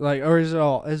Mexico, or is it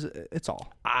all? It's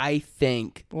all? I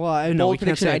think. Well, I know. I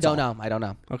don't know. I don't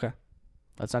know. Okay.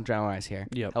 Let's not dramatize here.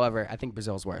 Yep. However, I think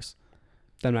Brazil's worse.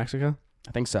 Than Mexico?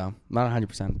 I think so. Not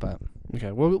 100%, but.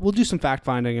 Okay. We'll do some fact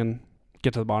finding and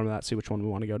get to the bottom of that. See which one we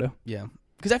want to go to. Yeah.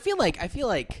 Because I feel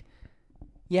like,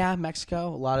 yeah, Mexico.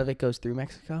 A lot of it goes through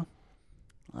Mexico.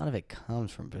 A lot of it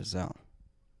comes from Brazil.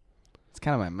 It's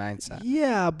kind of my mindset.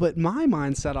 Yeah, but my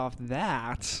mindset off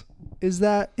that is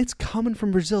that it's coming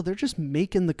from Brazil. They're just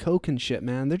making the coke and shit,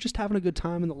 man. They're just having a good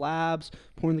time in the labs,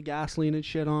 pouring the gasoline and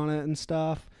shit on it and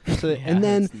stuff. So, Yeah, and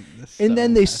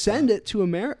then they send up. it to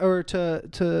America or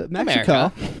to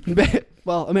Mexico.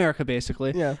 Well, America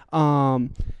basically. Yeah.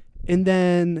 And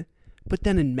then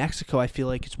in Mexico, I feel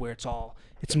like it's where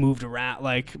it's moved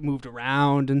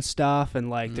around and stuff,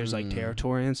 and there's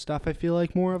territory and stuff. I feel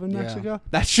like more of in Mexico. Yeah.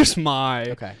 That's just my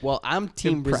Okay. Well, I'm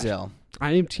Team impression. Brazil.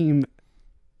 I am team.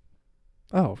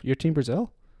 Oh, you're team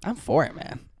Brazil? I'm for it,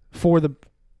 man.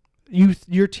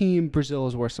 Your team Brazil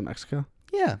is worse than Mexico?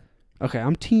 Yeah. Okay,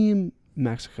 I'm team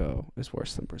Mexico is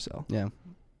worse than Brazil. Yeah.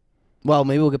 Well,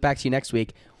 maybe we'll get back to you next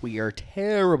week. We are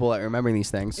terrible at remembering these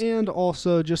things. And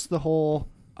also just the whole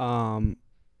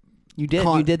You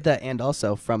did the and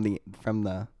also from the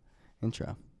intro.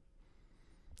 Huh?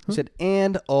 You said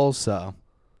and also.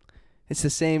 It's the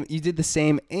same. You did the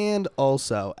same and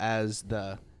also as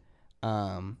the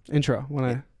intro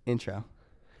intro.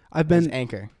 I've been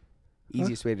Anchor.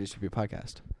 Easiest way to distribute your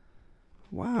podcast.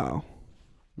 Wow.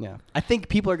 Yeah. I think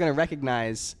people are going to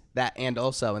recognize that and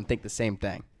also and think the same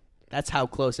thing. That's how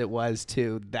close it was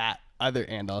to that other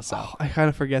and also. Oh, I kind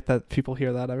of forget that people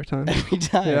hear that every time. Every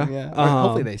time, yeah. Or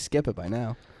hopefully they skip it by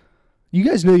now. You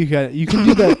guys know you can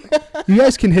do that. You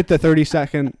guys can hit the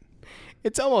 30-second.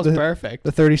 It's almost perfect.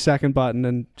 The 30-second button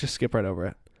and just skip right over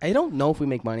it. I don't know if we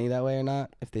make money that way or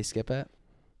not, if they skip it.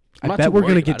 I bet we're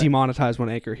going to get demonetized when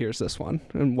Anchor hears this one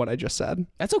and what I just said.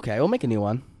 That's okay. We'll make a new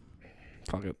one.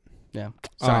 Fuck it. Yeah.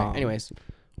 Sorry. Anyways.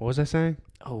 What was I saying?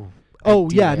 Oh,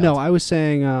 yeah. No, I was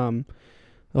saying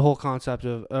the whole concept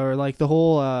of, or the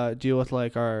whole deal with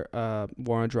our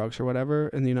war on drugs or whatever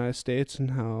in the United States,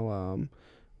 and how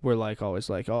we're always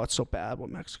oh, it's so bad with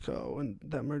Mexico and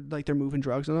them are they're moving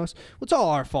drugs on us. Well, it's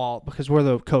all our fault because we're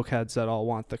the coke heads that all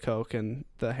want the coke and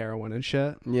the heroin and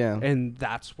shit. Yeah. And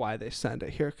that's why they send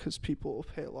it here, because people will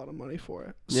pay a lot of money for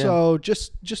it. Yeah. So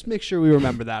just make sure we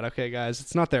remember that, okay, guys?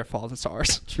 It's not their fault. It's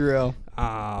ours. True.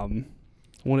 When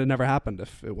it never happened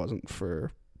if it wasn't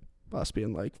for us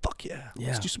being fuck yeah,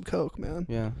 let's do some coke, man.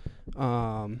 Yeah.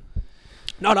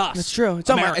 Not us. That's true. It's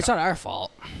not our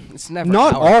fault. It's never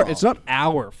not our fault. It's not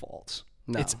our fault.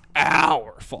 No. It's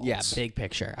our fault. Yeah, big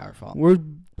picture, our fault. We're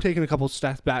taking a couple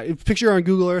steps back. Picture you're on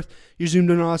Google Earth. You're zoomed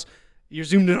in on us. You're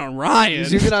zoomed in on Ryan. You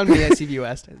zoomed in on me, SCV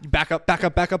West. Back up.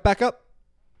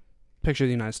 Picture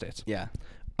the United States. Yeah.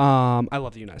 I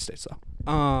love the United States though.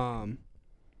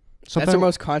 That's our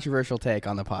most controversial take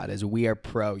on the pod is we are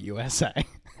pro USA.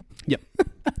 Yep.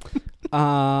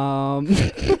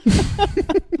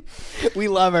 We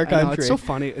love our country. Know, it's so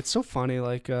funny. It's so funny.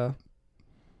 You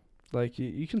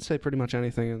can say pretty much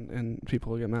anything and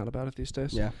people will get mad about it these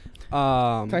days. Yeah.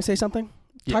 Can I say something?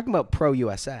 Yeah. Talking about pro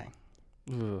USA.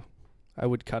 Ugh, I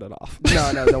would cut it off.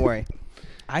 No, don't worry.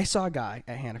 I saw a guy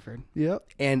at Hannaford. Yep.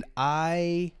 And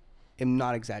I am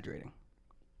not exaggerating.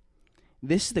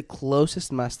 This is the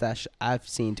closest mustache I've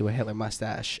seen to a Hitler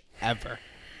mustache ever.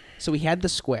 So he had the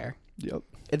square. Yep.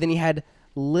 And then he had a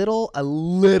little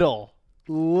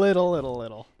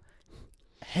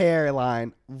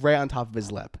hairline right on top of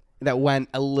his lip that went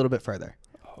a little bit further.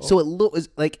 Oh. So it was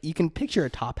like you can picture a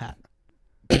top hat,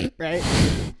 right?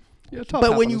 Yeah,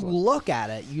 but when you look at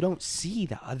it, you don't see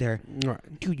the other.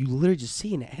 Right. Dude, you literally just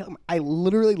see it. I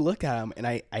literally looked at him and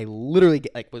I literally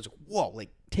was whoa,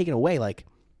 taken away.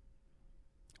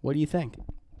 What do you think?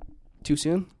 Too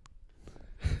soon?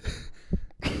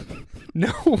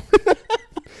 No.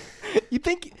 You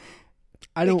think?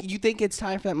 I don't. You think it's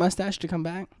time for that mustache to come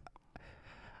back?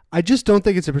 I just don't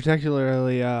think it's a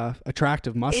particularly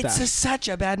attractive mustache. It's such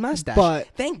a bad mustache. But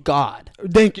thank God.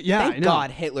 Thank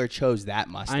God Hitler chose that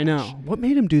mustache. I know. What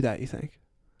made him do that, you think?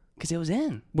 Because it was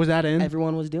in. Was that in?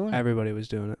 Everyone was doing it. Everybody was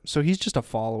doing it. So he's just a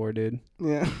follower, dude.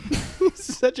 Yeah. He's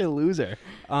such a loser.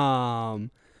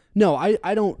 No,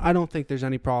 I don't think there's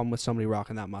any problem with somebody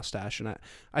rocking that mustache, and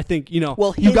I think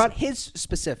Well, his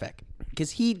specific,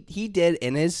 because he did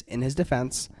in his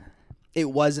defense,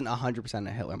 It wasn't 100%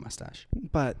 a Hitler mustache,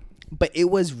 But it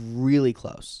was really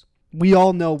close. we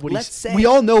all know what we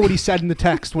all know what he said in the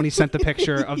text when he sent the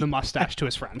picture of the mustache to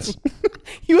his friends.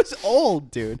 He was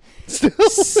old, dude. Still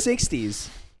 60s.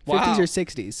 Wow. 50s or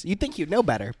 60s. You'd think you'd know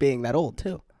better being that old,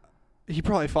 too. He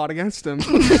probably fought against him.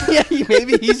 Yeah,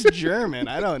 maybe he's German.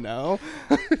 I don't know.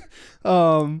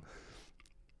 I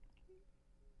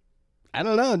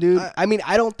don't know, dude. I mean,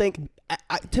 I don't think...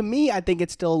 to me, I think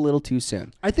it's still a little too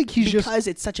soon. I think because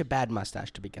it's such a bad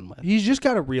mustache to begin with. He's just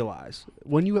got to realize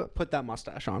when you put that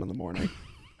mustache on in the morning,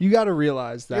 you got to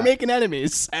realize that You're making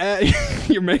enemies.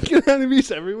 You're making enemies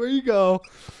everywhere you go,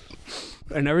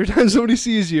 and every time somebody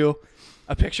sees you,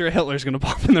 a picture of Hitler's gonna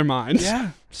pop in their minds.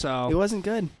 Yeah. So It wasn't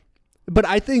good. but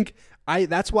I think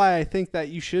that's why I think that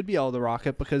you should be able to rock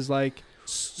it, because like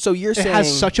So you're it saying...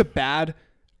 has such a bad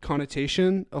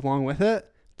connotation along with it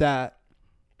that,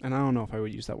 and I don't know if I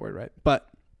would use that word right, but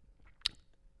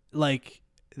like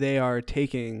they are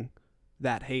taking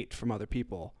that hate from other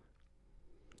people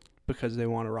because they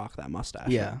want to rock that mustache.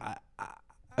 Yeah.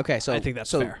 Okay, so I think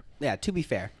that's fair. Yeah, to be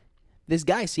fair, this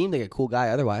guy seemed like a cool guy.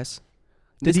 Otherwise,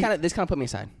 Did this he- kind of put me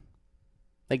aside.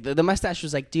 Like the mustache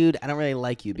was like, dude, I don't really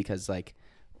like you because like,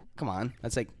 come on,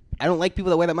 that's like I don't like people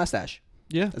that wear that mustache.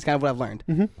 Yeah. That's kind of what I've learned.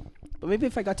 Mm-hmm. But maybe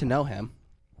if I got to know him,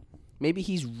 maybe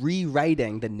he's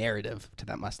rewriting the narrative to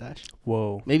that mustache.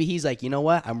 Whoa. Maybe he's like, you know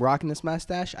what? I'm rocking this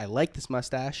mustache. I like this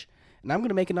mustache, and I'm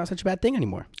gonna make it not such a bad thing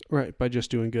anymore. Right, by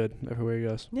just doing good everywhere he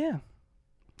goes. Yeah.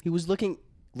 He was looking.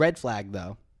 Red flag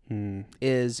though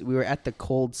is we were at the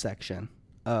cold section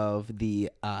of the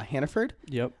Hannaford.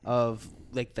 Yep. Of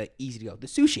like the easy to go, the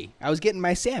sushi. I was getting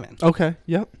my salmon. Okay.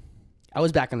 Yep. I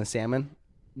was back on the salmon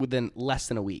within less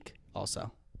than a week.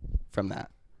 Also, from that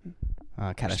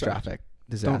catastrophic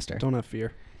disaster. Don't have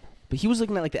fear. But he was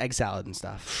looking at like the egg salad and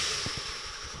stuff.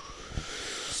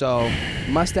 So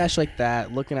mustache like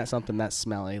that, looking at something that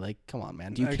smelly. Like, come on,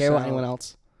 man. Do you Egg care about salad. anyone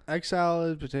else? Egg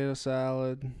salad, potato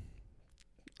salad.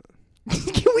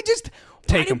 Can we just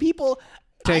Take why do 'em. people?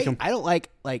 Take 'em. I don't like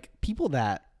people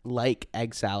that like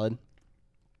egg salad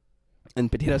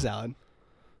and potato salad.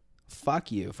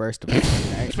 Fuck you, first of all.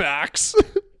 Right? Facts.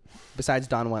 Besides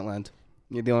Dawn Wentland,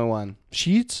 you're the only one.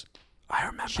 Sheets. I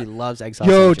remember. She loves egg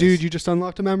salad. Yo, sandwiches. dude, you just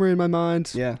unlocked a memory in my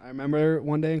mind. Yeah. I remember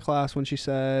one day in class when she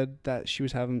said that she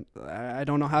was having, I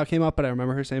don't know how it came up, but I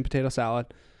remember her saying potato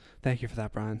salad. Thank you for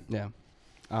that, Brian. Yeah.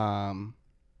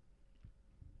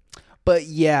 But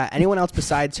yeah, anyone else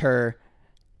besides her,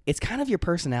 it's kind of your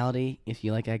personality if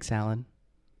you like egg salad,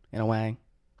 in a way.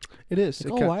 It is.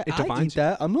 Like, It I defines eat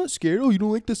that. I'm not scared. Oh, you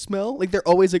don't like the smell? Like they're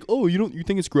always like, oh, you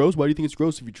think it's gross? Why do you think it's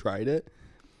gross if you tried it?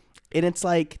 And it's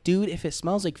like, dude, if it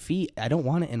smells like feet, I don't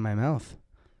want it in my mouth.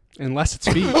 Unless it's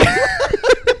feet.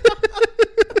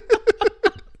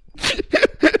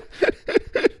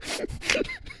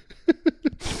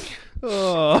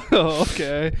 Oh,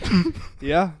 okay.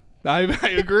 Yeah, I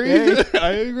agree. Hey. I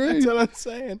agree. That's what I'm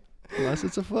saying. Unless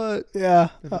it's a foot. Yeah.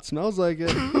 If it smells like it,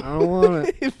 I don't want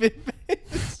it. if it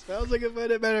smells like a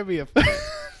foot, it better be a foot.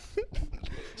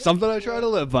 Something I try to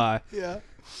live by. Yeah.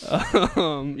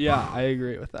 Yeah, I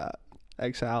agree with that.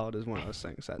 Egg salad is one of those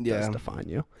things that does define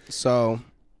you. So,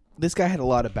 this guy had a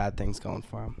lot of bad things going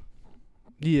for him.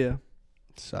 Yeah.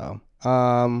 So,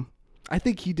 I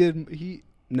think he did.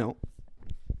 No.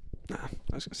 Nah,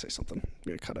 I was going to say something. I'm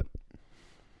going to cut it.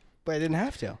 but I didn't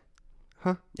have to.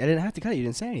 Huh? I didn't have to cut it. You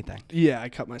didn't say anything. Yeah, I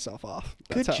cut myself off.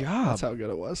 Good job. That's how good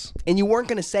it was. And you weren't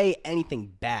going to say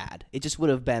anything bad. It just would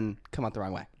have come out the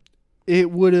wrong way.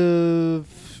 It would have.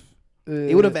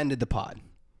 It would have ended the pod.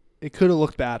 It could have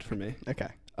looked bad for me. Okay.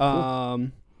 Cool.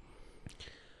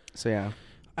 So yeah,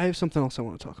 I have something else I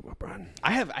want to talk about, Brian.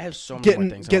 I have so many more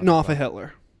things. Getting off of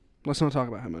Hitler. Let's not talk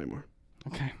about him anymore.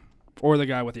 Okay. Or the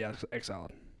guy with the egg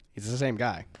salad. He's the same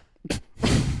guy.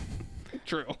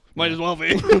 True. Might as well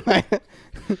be.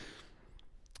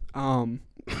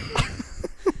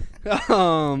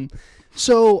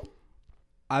 So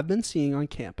I've been seeing on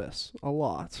campus a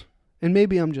lot, and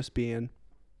maybe I'm just being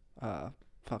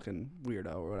fucking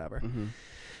weirdo or whatever. Mm-hmm.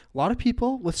 A lot of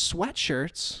people with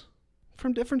sweatshirts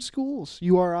from different schools.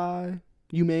 URI,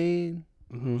 UMaine,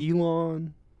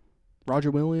 Elon,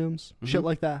 Roger Williams, shit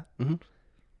like that. Mm-hmm.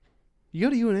 You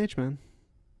go to UNH, man.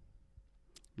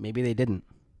 Maybe they didn't.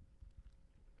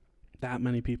 That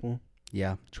many people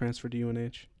Yeah. transferred to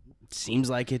UNH. Seems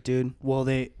like it, dude.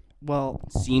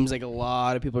 Seems like a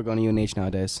lot of people are going to UNH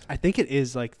nowadays. I think it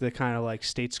is like the kind of like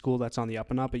state school that's on the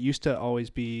up and up. It used to always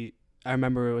be, I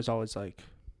remember it was always like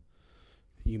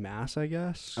UMass, I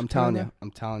guess. I'm telling you.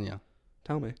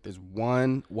 Tell me. There's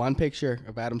one picture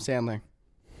of Adam Sandler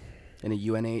in a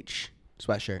UNH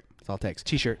sweatshirt. That's all it takes.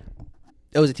 T-shirt.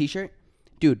 It was a t-shirt?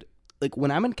 Dude, like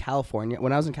when I was in California,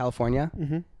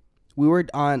 Mm-hmm. we were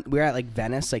at like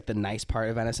Venice, like the nice part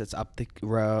of Venice. It's up the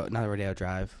road, not the Rodeo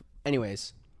Drive.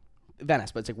 Anyways,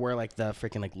 Venice, but it's like where like the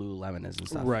freaking like Lululemon is and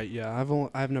stuff. Right. Yeah.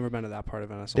 I've never been to that part of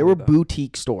Venice. There were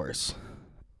boutique stores,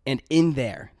 and in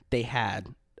there they had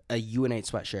a UNH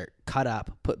sweatshirt cut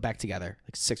up, put back together,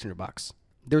 like $600.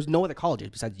 There's no other colleges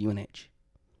besides UNH.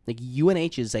 Like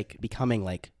UNH is like becoming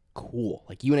like cool.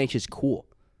 Like UNH is cool.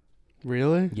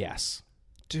 Really? Yes.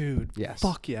 Dude. Yes.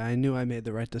 Fuck yeah! I knew I made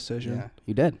the right decision. Yeah,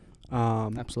 you did.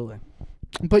 Absolutely. Absolutely.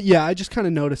 But yeah, I just kind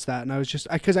of noticed that, and I was just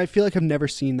because I feel like I've never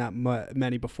seen that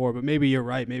many before. But maybe you're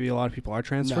right. Maybe a lot of people are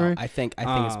transferring. No, I think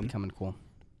it's becoming cool.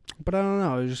 But I don't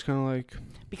know. It was just kind of like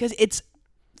because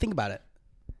think about it.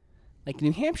 Like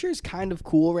New Hampshire is kind of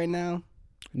cool right now.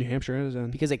 New Hampshire is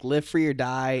in Because like live free or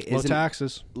die low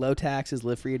taxes. Low taxes,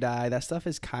 live free or die. That stuff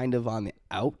is kind of on the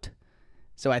out.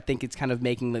 So I think it's kind of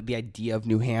making the idea of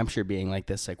New Hampshire being like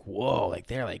this, like whoa, like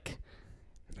they're like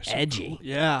edgy. Cool.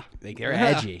 Yeah, like they're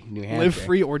edgy. New Hampshire. Live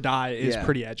free or die is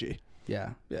pretty edgy.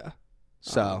 Yeah, yeah.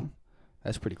 So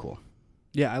that's pretty cool.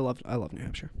 Yeah, I love New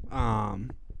Hampshire.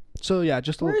 So yeah,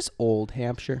 just where's Old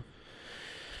Hampshire?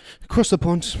 Across the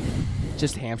pond.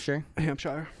 Just Hampshire.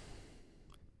 Hampshire.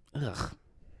 Ugh.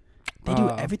 They do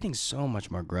everything so much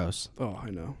more gross. Oh,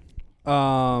 I know.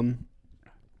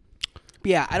 But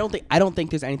yeah, I don't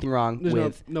think there's anything wrong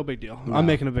with no big deal. No. I'm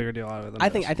making a bigger deal out of it. I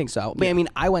think so. But I mean,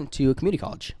 I went to a community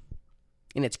college,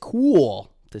 and it's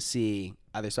cool to see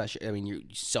other sweatshirts. I mean, you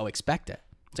so expect it.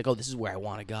 It's like, oh, this is where I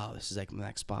want to go. This is like the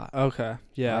next spot. Okay,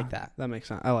 yeah, I like that. That makes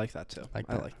sense. I like that too. I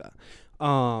like that.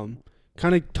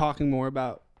 Kind of talking more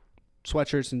about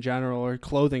sweatshirts in general or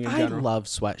clothing in general. I love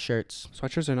sweatshirts.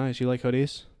 Sweatshirts are nice. You like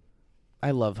hoodies? I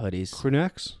love hoodies. Crew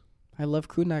necks? I love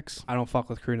crew necks. I don't fuck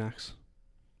with crew necks.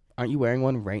 Aren't you wearing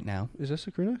one right now? Is this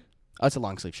a crew neck? Oh, it's a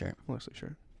long sleeve shirt. Long sleeve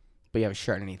shirt. But you have a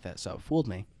shirt underneath it, so it fooled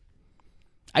me.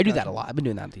 I do that a lot. I've been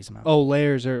doing that a decent amount. Oh,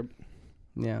 layers are...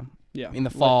 Yeah. Yeah. In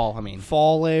the fall, I mean.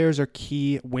 Fall layers are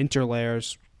key. Winter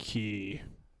layers, key.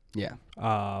 Yeah.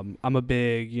 I'm a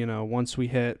big, once we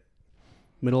hit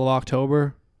middle of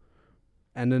October,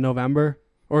 end of November,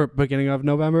 or beginning of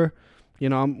November,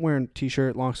 I'm wearing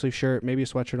t-shirt, long sleeve shirt, maybe a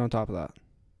sweatshirt on top of that.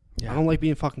 Yeah. I don't like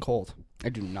being fucking cold. I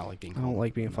do not like being cold. I don't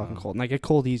like being fucking cold. And I get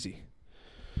cold easy.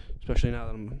 Especially now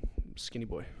that I'm a skinny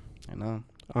boy. I know.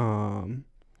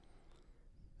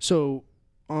 So,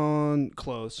 on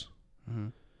clothes. Mm-hmm.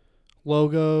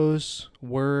 Logos,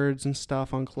 words, and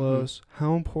stuff on clothes. Mm-hmm.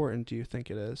 How important do you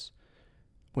think it is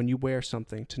when you wear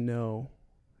something to know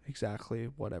exactly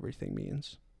what everything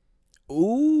means?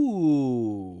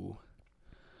 Ooh.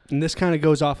 And this kind of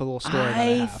goes off a little story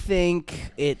I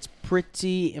think it's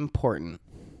pretty important.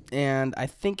 And I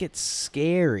think it's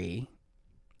scary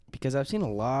because I've seen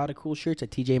a lot of cool shirts at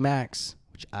TJ Maxx,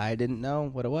 which I didn't know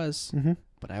what it was,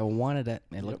 but I wanted it.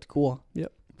 It looked cool.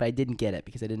 Yep. But I didn't get it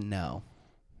because I didn't know.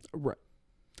 Right.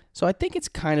 So I think it's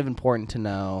kind of important to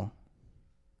know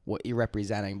what you're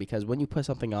representing because when you put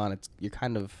something on, you're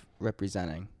kind of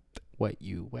representing what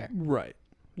you wear. Right.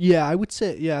 Yeah, I would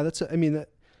say,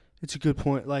 it's a good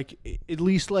point. Like, at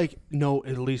least know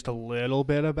at least a little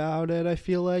bit about it, I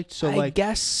feel like. So, I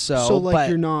guess so. So, but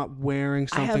you're not wearing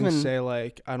something to say,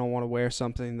 I don't want to wear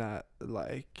something that,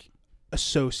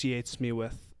 associates me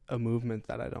with a movement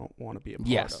that I don't want to be a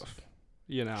part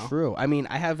of. True. I mean,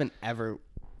 I haven't ever...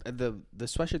 The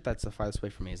sweatshirt that's the farthest away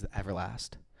from me is the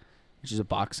Everlast, which is a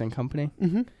boxing company.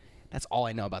 Mm-hmm. That's all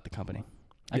I know about the company.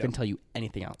 I couldn't tell you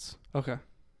anything else. Okay.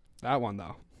 That one,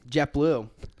 though. JetBlue.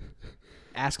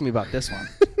 Ask me about this one.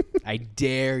 I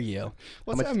dare you.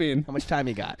 What's that mean? How much time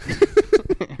you got?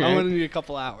 I'm going to need a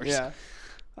couple hours. Yeah.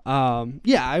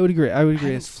 Yeah, I would agree. I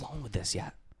haven't flown with this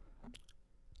yet.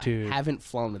 Dude. I haven't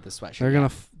flown with this sweatshirt. They're going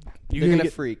to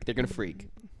freak. They're going to freak.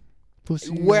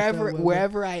 Pussy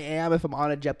Wherever I am, if I'm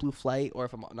on a JetBlue flight or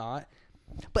if I'm not.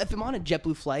 But if I'm on a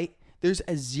JetBlue flight, there's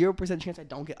a 0% chance I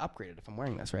don't get upgraded if I'm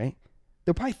wearing this, right?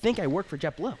 They'll probably think I work for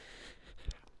JetBlue.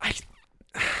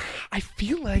 I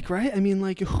feel like, right? I mean,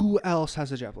 who else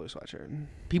has a JetBlue sweatshirt?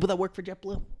 People that work for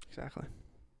JetBlue. Exactly.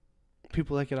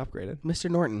 People that get upgraded. Mr.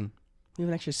 Norton, we have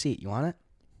an extra seat. You want it?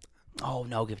 Oh,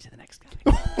 no, give it to the next guy.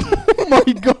 Oh,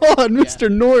 my God,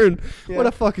 Mr. Norton. Yeah. What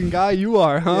a fucking guy you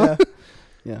are, huh?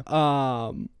 Yeah.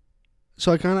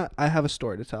 So I have a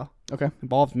story to tell. Okay.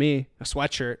 Involved me, a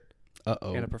sweatshirt,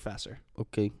 and a professor.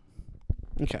 Okay.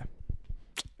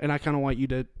 And I kind of want you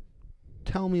to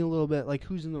tell me a little bit,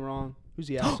 who's in the wrong, who's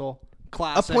the asshole.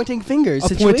 Classic. A pointing fingers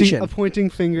situation. A pointing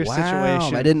fingers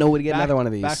situation. I didn't know we'd get another one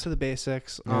of these. Back to the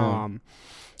basics.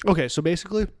 Okay, so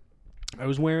basically, I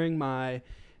was wearing my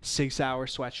Sig Sauer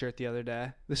sweatshirt the other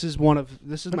day. This is my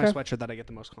sweatshirt that I get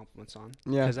the most compliments on.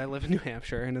 Yeah. Because I live in New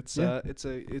Hampshire and it's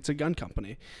a gun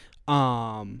company.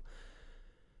 And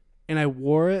I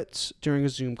wore it during a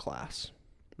Zoom class.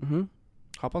 Mm-hmm.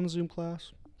 Hop on the Zoom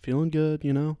class, feeling good,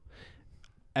 you know.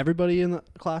 Everybody in the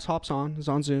class hops on, is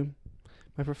on Zoom.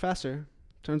 My professor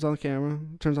turns on his camera,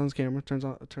 turns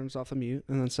off the mute,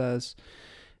 and then says,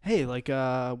 "Hey, like,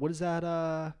 what is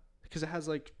that? Because it has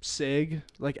like SIG,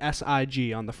 like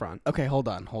SIG on the front." Okay, hold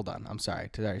on. I'm sorry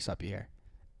to already stop you here.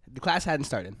 The class hadn't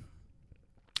started.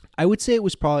 I would say it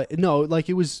was probably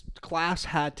it was class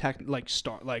had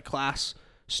class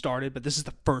started, but this is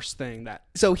the first thing that.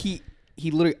 So he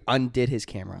literally undid his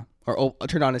camera or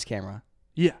turned on his camera.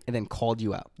 Yeah. And then called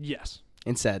you out. Yes.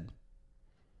 And said,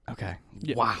 "Okay,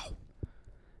 yeah. Wow."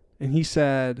 And he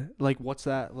said, like, "What's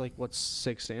that? Like, what's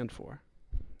SIG stand for?"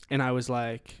 And I was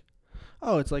like,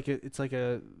 "Oh, it's like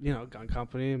a gun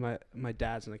company. My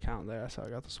dad's an accountant there. That's how I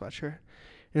got the sweatshirt."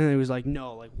 And then he was like,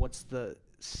 "No, like, what's the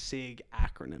SIG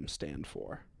acronym stand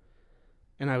for?"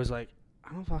 And I was like,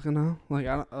 "I don't fucking know." Like,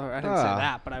 I didn't say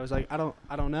that, but I was like, I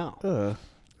don't know.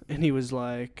 And he was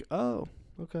like, "Oh,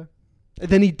 okay." And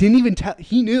then he didn't even tell.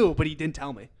 He knew, but he didn't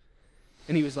tell me.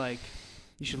 And he was like,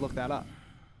 "You should look that up."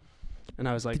 And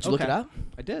I was like, "Did you look it up?"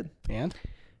 I did. And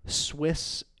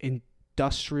Swiss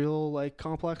industrial like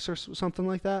complex or something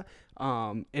like that.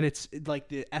 And it's like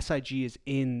the SIG is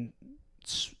in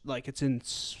it's in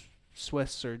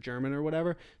Swiss or German or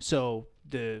whatever. So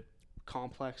the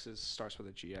complex starts with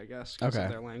a G, I guess, because of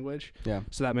their language. Yeah.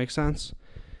 So that makes sense.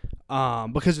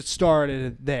 Because it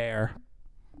started there,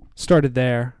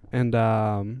 and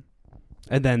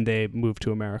then they moved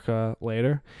to America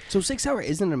later. So SIG Sauer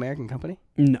isn't an American company?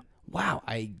 No. Wow,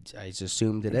 I just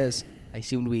assumed it is. I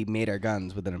assumed we made our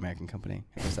guns with an American company.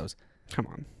 I guess that was. Come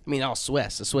on. I mean, all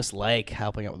Swiss. The Swiss like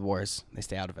helping out with wars. They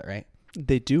stay out of it, right?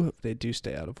 They do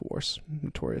stay out of wars,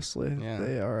 notoriously. Yeah.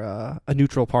 They are a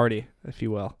neutral party, if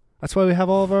you will. That's why we have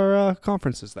all of our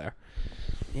conferences there.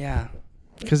 Yeah.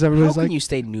 Because everybody's How like, can you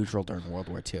stay neutral during World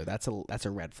War II? That's a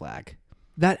red flag.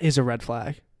 that is a red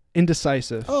flag.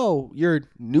 Indecisive. Oh, you're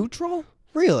neutral?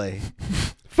 Really?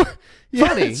 Yeah,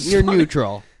 Funny. it's You're funny.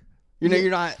 neutral. You're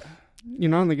not.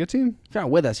 You're not on the good team? If you're not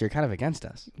with us, you're kind of against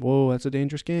us. Whoa, that's a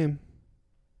dangerous game.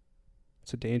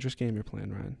 It's a dangerous game you're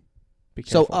playing, Ryan. Be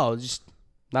careful. So, just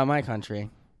not my country.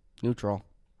 Neutral.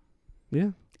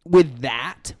 Yeah. With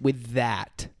that.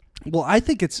 Well, I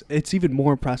think it's even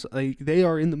more impressive. Like, they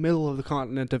are in the middle of the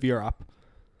continent of Europe.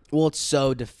 Well, it's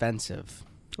so defensive.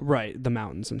 Right, the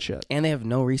mountains and shit. And they have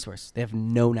no resource. They have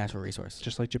no natural resource.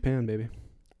 Just like Japan, baby.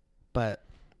 But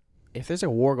if there's a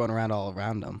war going around all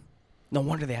around them, no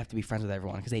wonder they have to be friends with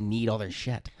everyone because they need all their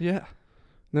shit. Yeah.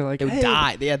 They're like, They would hey.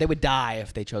 die. Yeah, they would die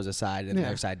if they chose a side and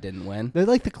their side didn't win. They're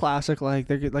like the classic, like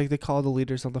they call the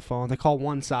leaders on the phone. They call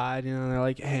one side, and they're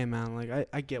like, "Hey, man, like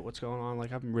I get what's going on.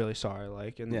 Like I'm really sorry."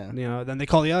 Like, and then they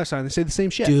call the other side and they say the same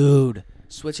shit. Dude,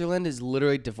 Switzerland is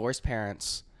literally divorced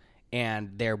parents,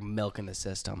 and they're milking the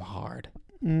system hard.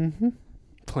 Mm-hmm.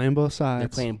 Playing both sides. They're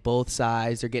playing both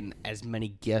sides. They're getting as many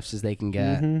gifts as they can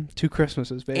get. Mm-hmm. 2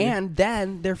 Christmases, baby. And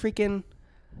then they're freaking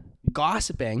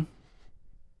gossiping.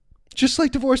 Just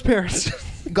like divorced parents.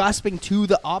 Gossiping to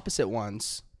the opposite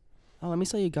ones. Oh, let me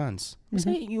sell you guns.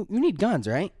 Say you need guns,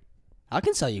 right? I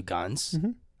can sell you guns.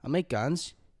 Mm-hmm. I'll make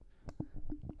guns.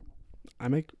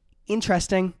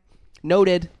 Interesting.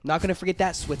 Noted. Not going to forget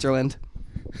that, Switzerland.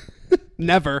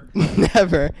 Never.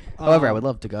 Never. However, I would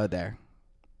love to go there.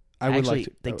 I would actually,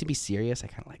 like to be serious, I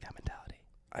kind of like that mentality.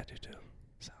 I do too.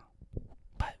 So,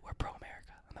 but we're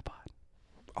pro-America on the pod.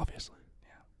 Obviously.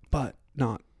 Yeah. But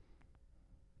not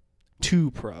too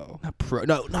pro. Not pro.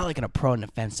 No, not like in a pro and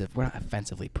offensive. We're not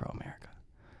offensively pro-America.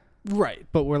 Right,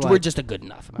 but we're we're just a good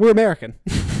enough America. We're American.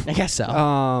 I guess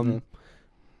so.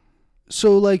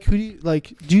 So like, who do you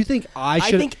like? Do you think I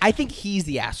should? I think he's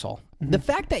the asshole. Mm-hmm. The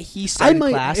fact that he started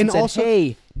class and said, also,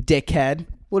 "Hey, dickhead,"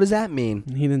 what does that mean?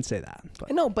 He didn't say that.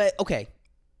 But. No, but okay.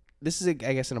 This is, I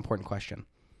guess, an important question.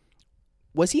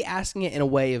 Was he asking it in a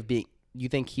way of being? You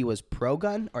think he was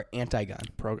pro-gun or anti-gun?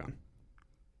 Pro-gun.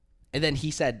 And then he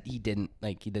said he didn't.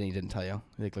 Like he didn't tell you.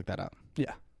 Like look that up.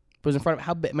 Yeah. But it was in front of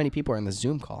how many people are in the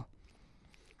Zoom call?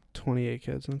 28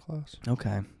 kids in the class.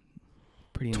 Okay.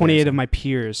 Pretty 28 of my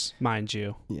peers, mind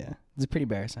you. Yeah. It's pretty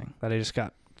embarrassing. That I just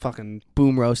got fucking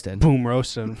boom roasted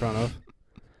in front of.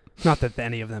 Not that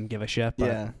any of them give a shit, but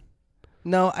yeah.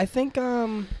 No, I think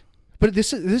but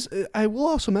this I will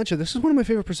also mention this is one of my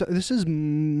favorite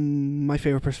my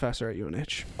favorite professor at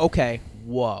UNH. Okay.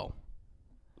 Whoa.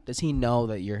 Does he know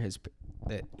that you're his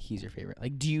that he's your favorite?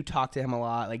 Like, do you talk to him a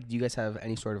lot? Like, do you guys have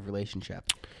any sort of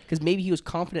relationship? Because maybe he was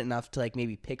confident enough to like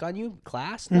maybe pick on you,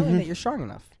 class, knowing that you're strong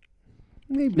enough.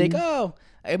 Maybe. Like, oh,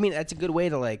 I mean, that's a good way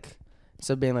to like,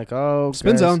 instead of being like, oh,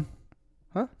 spin guys. zone.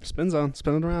 Huh? Spin zone.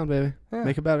 Spin it around, baby. Yeah.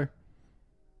 Make it better.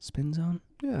 Spin zone?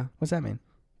 Yeah. What's that mean?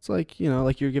 It's like,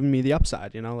 like you're giving me the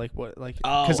upside, like what, like,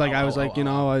 because I was like,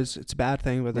 it's a bad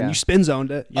thing, but then you spin zoned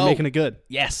it. You're making it good.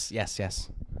 Yes.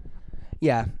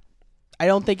 Yeah. I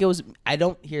don't think it was,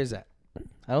 here's that.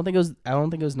 I don't think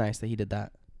it was nice that he did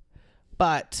that.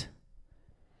 But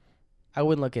I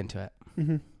wouldn't look into it.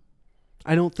 Mm-hmm.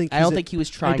 I don't think he was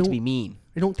trying to be mean.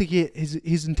 I don't think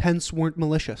his intents weren't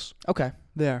malicious. Okay.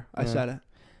 There, I said it.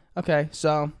 Okay,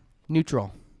 so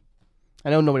neutral. I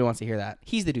know nobody wants to hear that.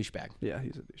 He's the douchebag. Yeah,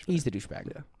 he's a douchebag. He's the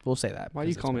douchebag. Yeah. We'll say that. Why do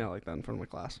you call me out like that in front of my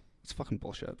class? It's fucking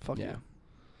bullshit. Fuck you.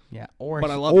 Yeah.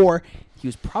 But He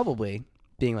was probably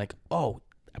being like, oh,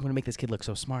 I'm going to make this kid look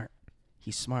so smart.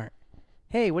 He's smart.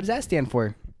 Hey, what does that stand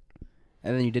for?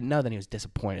 And then you didn't know. Then he was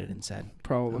disappointed and said,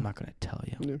 probably. I'm not going to tell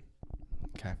you. Yeah.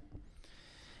 Okay.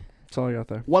 That's all I got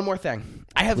there. One more thing.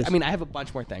 I have a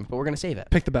bunch more things, but we're going to save it.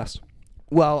 Pick the best.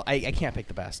 Well, I can't pick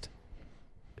the best.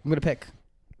 I'm going to pick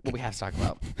what we have to talk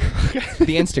about.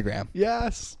 The Instagram.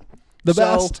 Yes. The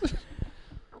best.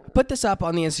 Put this up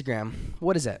on the Instagram.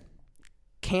 What is it?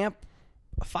 Camp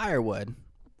Firewood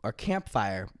or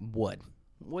Campfire Wood?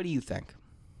 What do you think?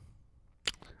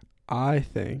 I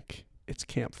think it's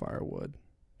Campfire Wood.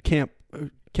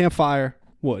 Campfire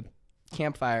Wood.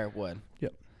 Campfire Wood.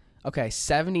 Yep. Okay,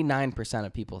 79%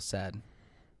 of people said.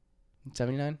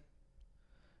 79?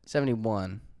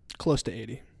 71. Close to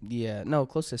 80. Yeah, no,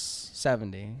 close to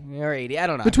 70 or 80. I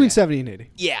don't know. Between 70 and 80.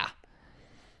 Yeah.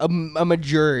 A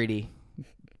majority.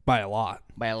 By a lot.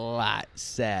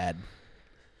 Said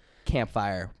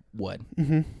Campfire Wood.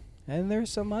 Mm-hmm. And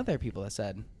there's some other people that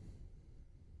said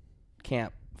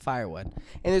Camp Firewood.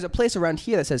 And there's a place around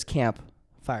here that says Camp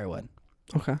Firewood.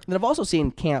 Okay. And I've also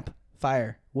seen Camp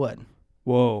Firewood.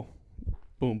 Whoa.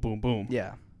 Boom, boom, boom.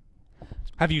 Yeah.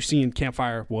 Have you seen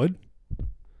Campfire Wood?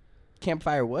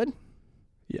 Campfire Wood?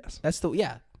 Yes. That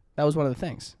was one of the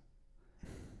things.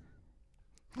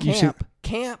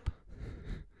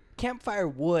 Campfire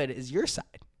Wood is your side.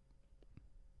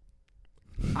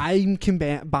 I'm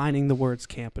combining the words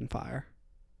camp and fire.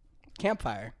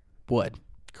 Campfire Wood.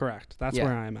 Correct. That's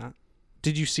where I'm at.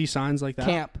 Did you see signs like that?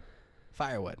 Camp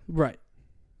Firewood. Right.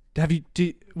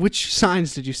 Which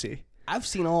signs did you see? I've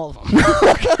seen all of them.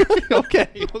 Okay.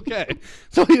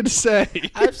 That's all you had to say.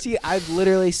 I've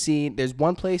literally seen, there's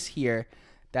one place here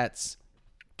that's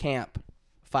Camp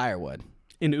Firewood.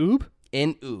 In Oob?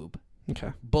 In Oob.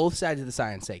 Okay. Both sides of the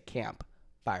sign say Camp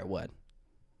Firewood.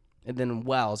 And then in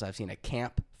Wells, I've seen a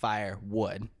Camp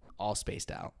Firewood, all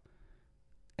spaced out.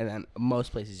 And then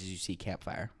most places you see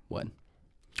Campfire Wood.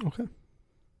 Okay.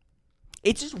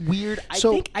 It's just weird. I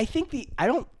don't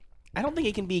think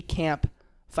it can be Camp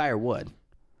Firewood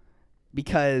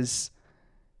because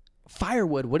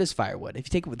firewood. What is firewood? If you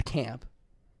take it with the camp,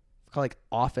 it's called like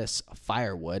office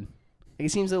firewood. Like,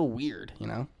 it seems a little weird, you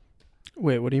know.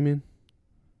 Wait, what do you mean?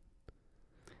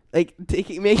 Like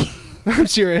making. I'm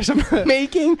serious.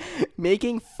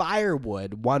 making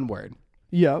firewood one word.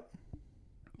 Yep.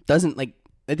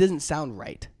 It doesn't sound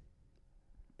right.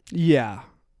 Yeah.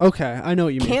 Okay, I know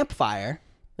what you mean. Campfire.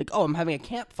 Like, oh, I'm having a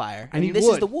campfire. I need this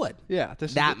wood. is the wood. Yeah.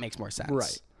 That makes more sense.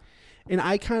 Right. And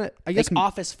I guess like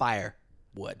office fire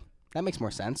wood. That makes more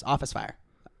sense. Office fire.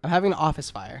 I'm having an office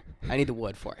fire. I need the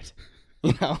wood for it.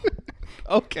 You know?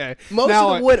 Okay.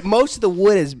 Most of the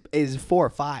wood is for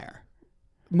fire.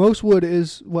 Most wood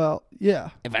is, well,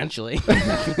 yeah. Eventually.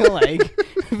 I feel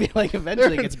like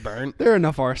eventually it gets burnt. There are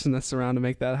enough arsonists around to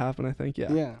make that happen, I think,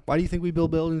 yeah. Yeah. Why do you think we build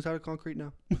buildings out of concrete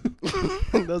now?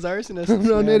 Those arsonists. I'm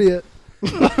not an idiot.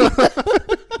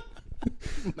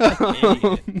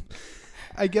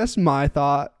 I guess my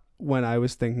thought when I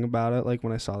was thinking about it, like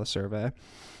when I saw the survey,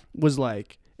 was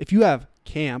like, if you have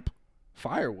camp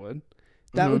firewood,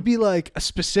 that would be like a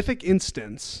specific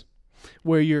instance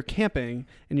where you're camping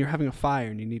and you're having a fire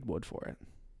and you need wood for it.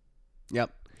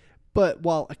 Yep. But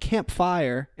while a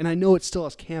campfire, and I know it still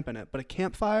has camp in it, but a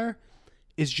campfire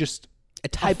is just a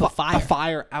type of fire. A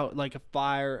fire out, like a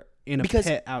fire in a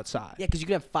pit outside. Yeah, because you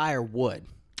can have firewood.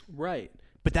 Right.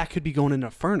 But that could be going in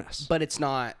a furnace. But it's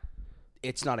not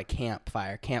a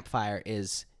campfire. Campfire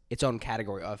is its own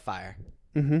category of fire.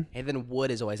 Mm-hmm. And then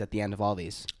wood is always at the end of all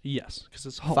these. Yes, because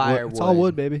it's all firewood. Wood. It's all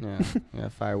wood, baby. Yeah,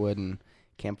 firewood and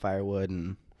campfire wood.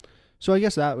 And so I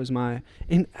guess that was my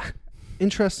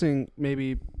interesting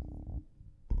maybe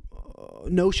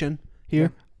notion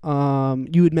here. Yeah.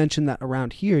 You had mentioned that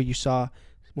around here you saw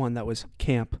one that was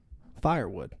camp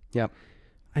firewood. Yep.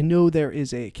 I know there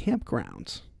is a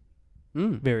campground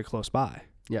Mm. very close by.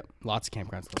 Yep. Lots of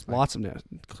campgrounds close by. Lots of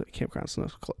campgrounds.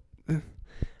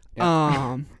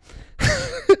 Yeah.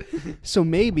 So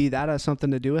maybe that has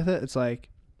something to do with it. It's like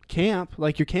camp,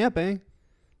 like you're camping,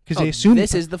 because they assume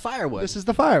this is the firewood. This is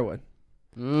the firewood.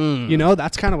 Mm. You know,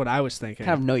 that's kind of what I was thinking.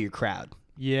 Kind of know your crowd.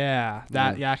 Yeah,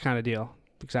 kind of deal.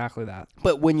 Exactly that.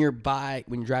 But when you're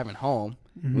driving home,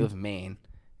 we live in Maine.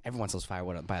 Everyone sells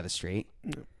firewood up by the street.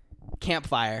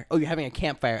 Campfire. Oh, you're having a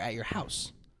campfire at your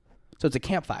house, so it's a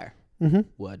campfire. Mm-hmm.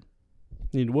 Wood.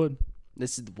 You need wood.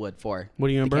 This is the wood for What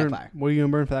are you gonna the burn? campfire. What are you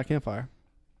gonna burn for that campfire?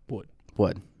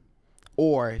 Wood.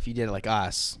 Or if you did it like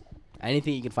us,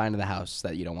 anything you can find in the house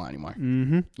that you don't want anymore,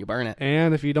 you burn it.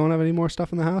 And if you don't have any more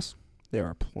stuff in the house, there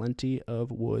are plenty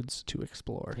of woods to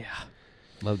explore. Yeah.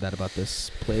 Love that about this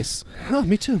place. Oh,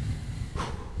 me too.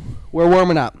 We're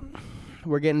warming up.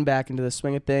 We're getting back into the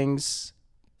swing of things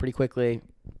pretty quickly.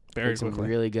 Very some quickly.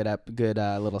 really good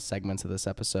little segments of this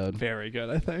episode. Very good,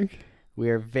 I think. We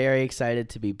are very excited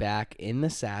to be back in the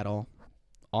saddle,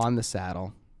 on the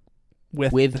saddle,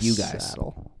 with you guys.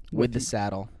 Saddle. With the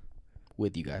saddle,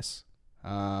 with you guys.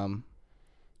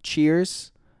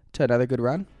 Cheers to another good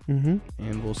run, Mm-hmm.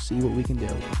 and we'll see what we can do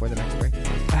before the next break.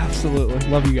 Absolutely.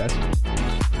 Love you guys.